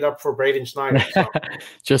traded up for Braden Schneider. So.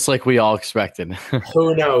 Just like we all expected.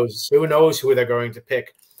 Who knows? Who knows who they're going to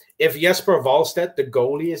pick? If Jesper Wallstedt, the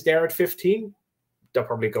goalie, is there at 15, they'll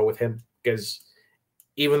probably go with him, because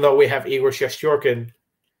even though we have Igor Shesterkin,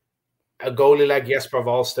 a goalie like Jesper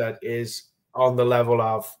Wallstedt is on the level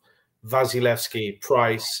of Vasilevsky,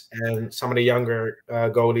 Price, and some of the younger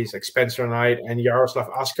goalies like Spencer Knight and Yaroslav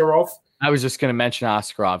Askarov. I was just going to mention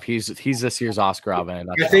Askarov. He's this year's Askarov.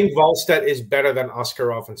 I think Wallstedt is better than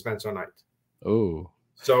Askarov and Spencer Knight. Oh,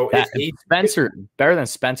 so better than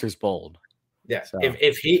Spencer's bold. Yeah, so.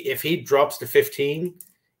 If he drops to 15,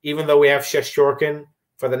 even though we have Shesterkin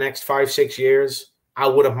for the next 5-6 years, I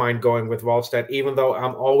wouldn't mind going with Wallstedt, even though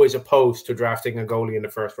I'm always opposed to drafting a goalie in the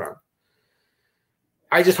first round.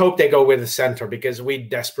 I just hope they go with a center because we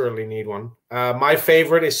desperately need one. My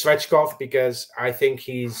favorite is Svechkov because I think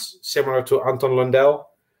he's similar to Anton Lundell,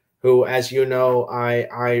 who, as you know,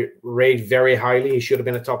 I rate very highly. He should have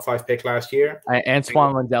been a top 5 pick last year.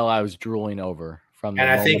 Antoine Lundell, I was drooling over. And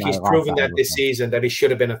I think he's proven that this season that he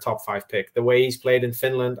should have been a top 5 pick. The way he's played in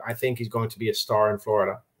Finland, I think he's going to be a star in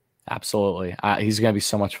Florida. Absolutely. He's going to be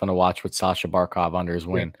so much fun to watch with Sasha Barkov under his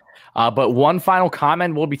wing. But one final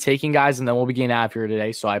comment we'll be taking, guys, and then we'll be getting out of here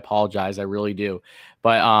today. So I apologize. I really do.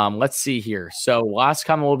 But let's see here. So last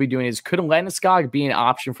comment we'll be doing is, could Landeskog be an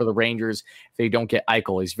option for the Rangers if they don't get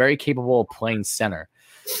Eichel? He's very capable of playing center.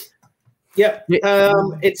 Yeah,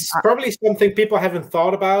 it's probably something people haven't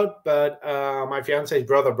thought about, but my fiance's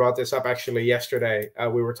brother brought this up actually yesterday.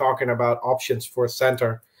 We were talking about options for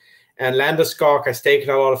center. And Landeskog has taken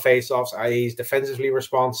a lot of faceoffs. He's defensively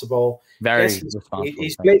responsible. Responsible.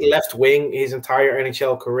 He's played left wing his entire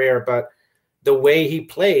NHL career, but the way he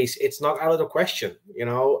plays, it's not out of the question, you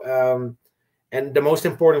know. And the most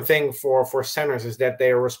important thing for centers is that they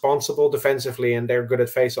are responsible defensively and they're good at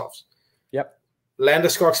faceoffs. Yep.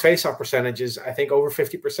 Landeskog's faceoff percentage is, I think, over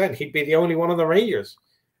 50%. He'd be the only one on the Rangers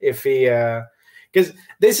if he because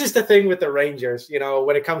this is the thing with the Rangers, you know,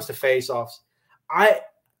 when it comes to faceoffs.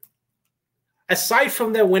 Aside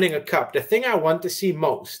from them winning a cup, the thing I want to see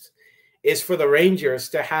most is for the Rangers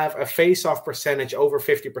to have a face-off percentage over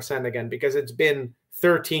 50% again, because it's been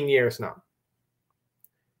 13 years now.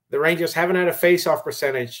 The Rangers haven't had a face-off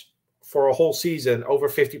percentage for a whole season over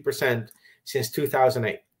 50% since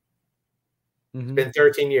 2008. It's been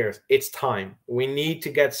 13 years. It's time. We need to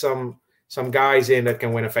get some guys in that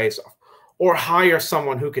can win a faceoff, or hire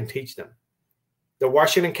someone who can teach them. The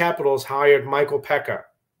Washington Capitals hired Michael Pekka.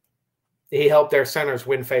 He helped their centers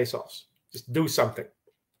win faceoffs. Just do something.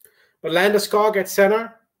 But Landeskog at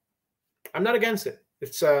center, I'm not against it.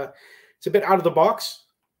 It's a bit out of the box,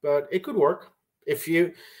 but it could work. If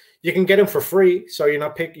you can get him for free, so you're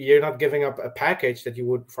not giving up a package that you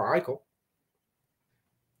would for Eichel.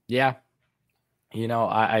 Yeah.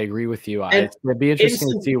 I agree with you. It'd be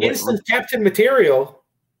interesting to see instant captain material.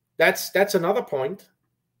 That's another point.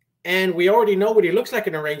 And we already know what he looks like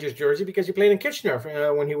in a Rangers jersey because he played in Kitchener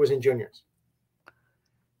when he was in juniors.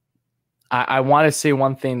 I want to say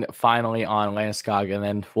one thing finally on Landeskog, and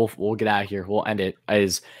then we'll get out of here. We'll end it.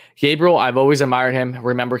 Is Gabriel? I've always admired him.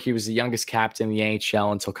 Remember, he was the youngest captain in the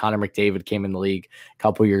NHL until Connor McDavid came in the league a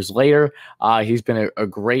couple years later. He's been a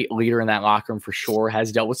great leader in that locker room for sure.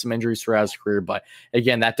 Has dealt with some injuries throughout his career, but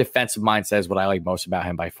again, that defensive mindset is what I like most about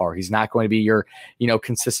him by far. He's not going to be your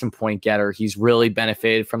consistent point getter. He's really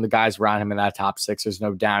benefited from the guys around him in that top six. There's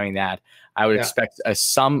no doubting that. I would expect a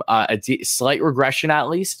slight regression at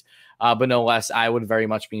least. But no less, I would very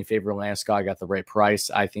much be in favor of Landeskog at the right price.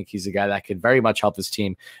 I think he's a guy that could very much help his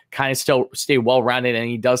team kind of still stay well-rounded, and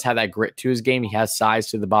he does have that grit to his game. He has size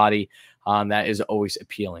to the body. That is always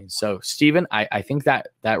appealing. So, Steven, I think that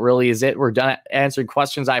really is it. We're done answering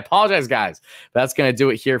questions. I apologize, guys. But that's going to do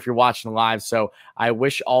it here if you're watching live. So I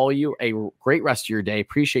wish all of you a great rest of your day.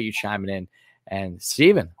 Appreciate you chiming in. And,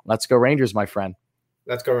 Steven, let's go Rangers, my friend.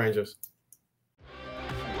 Let's go Rangers.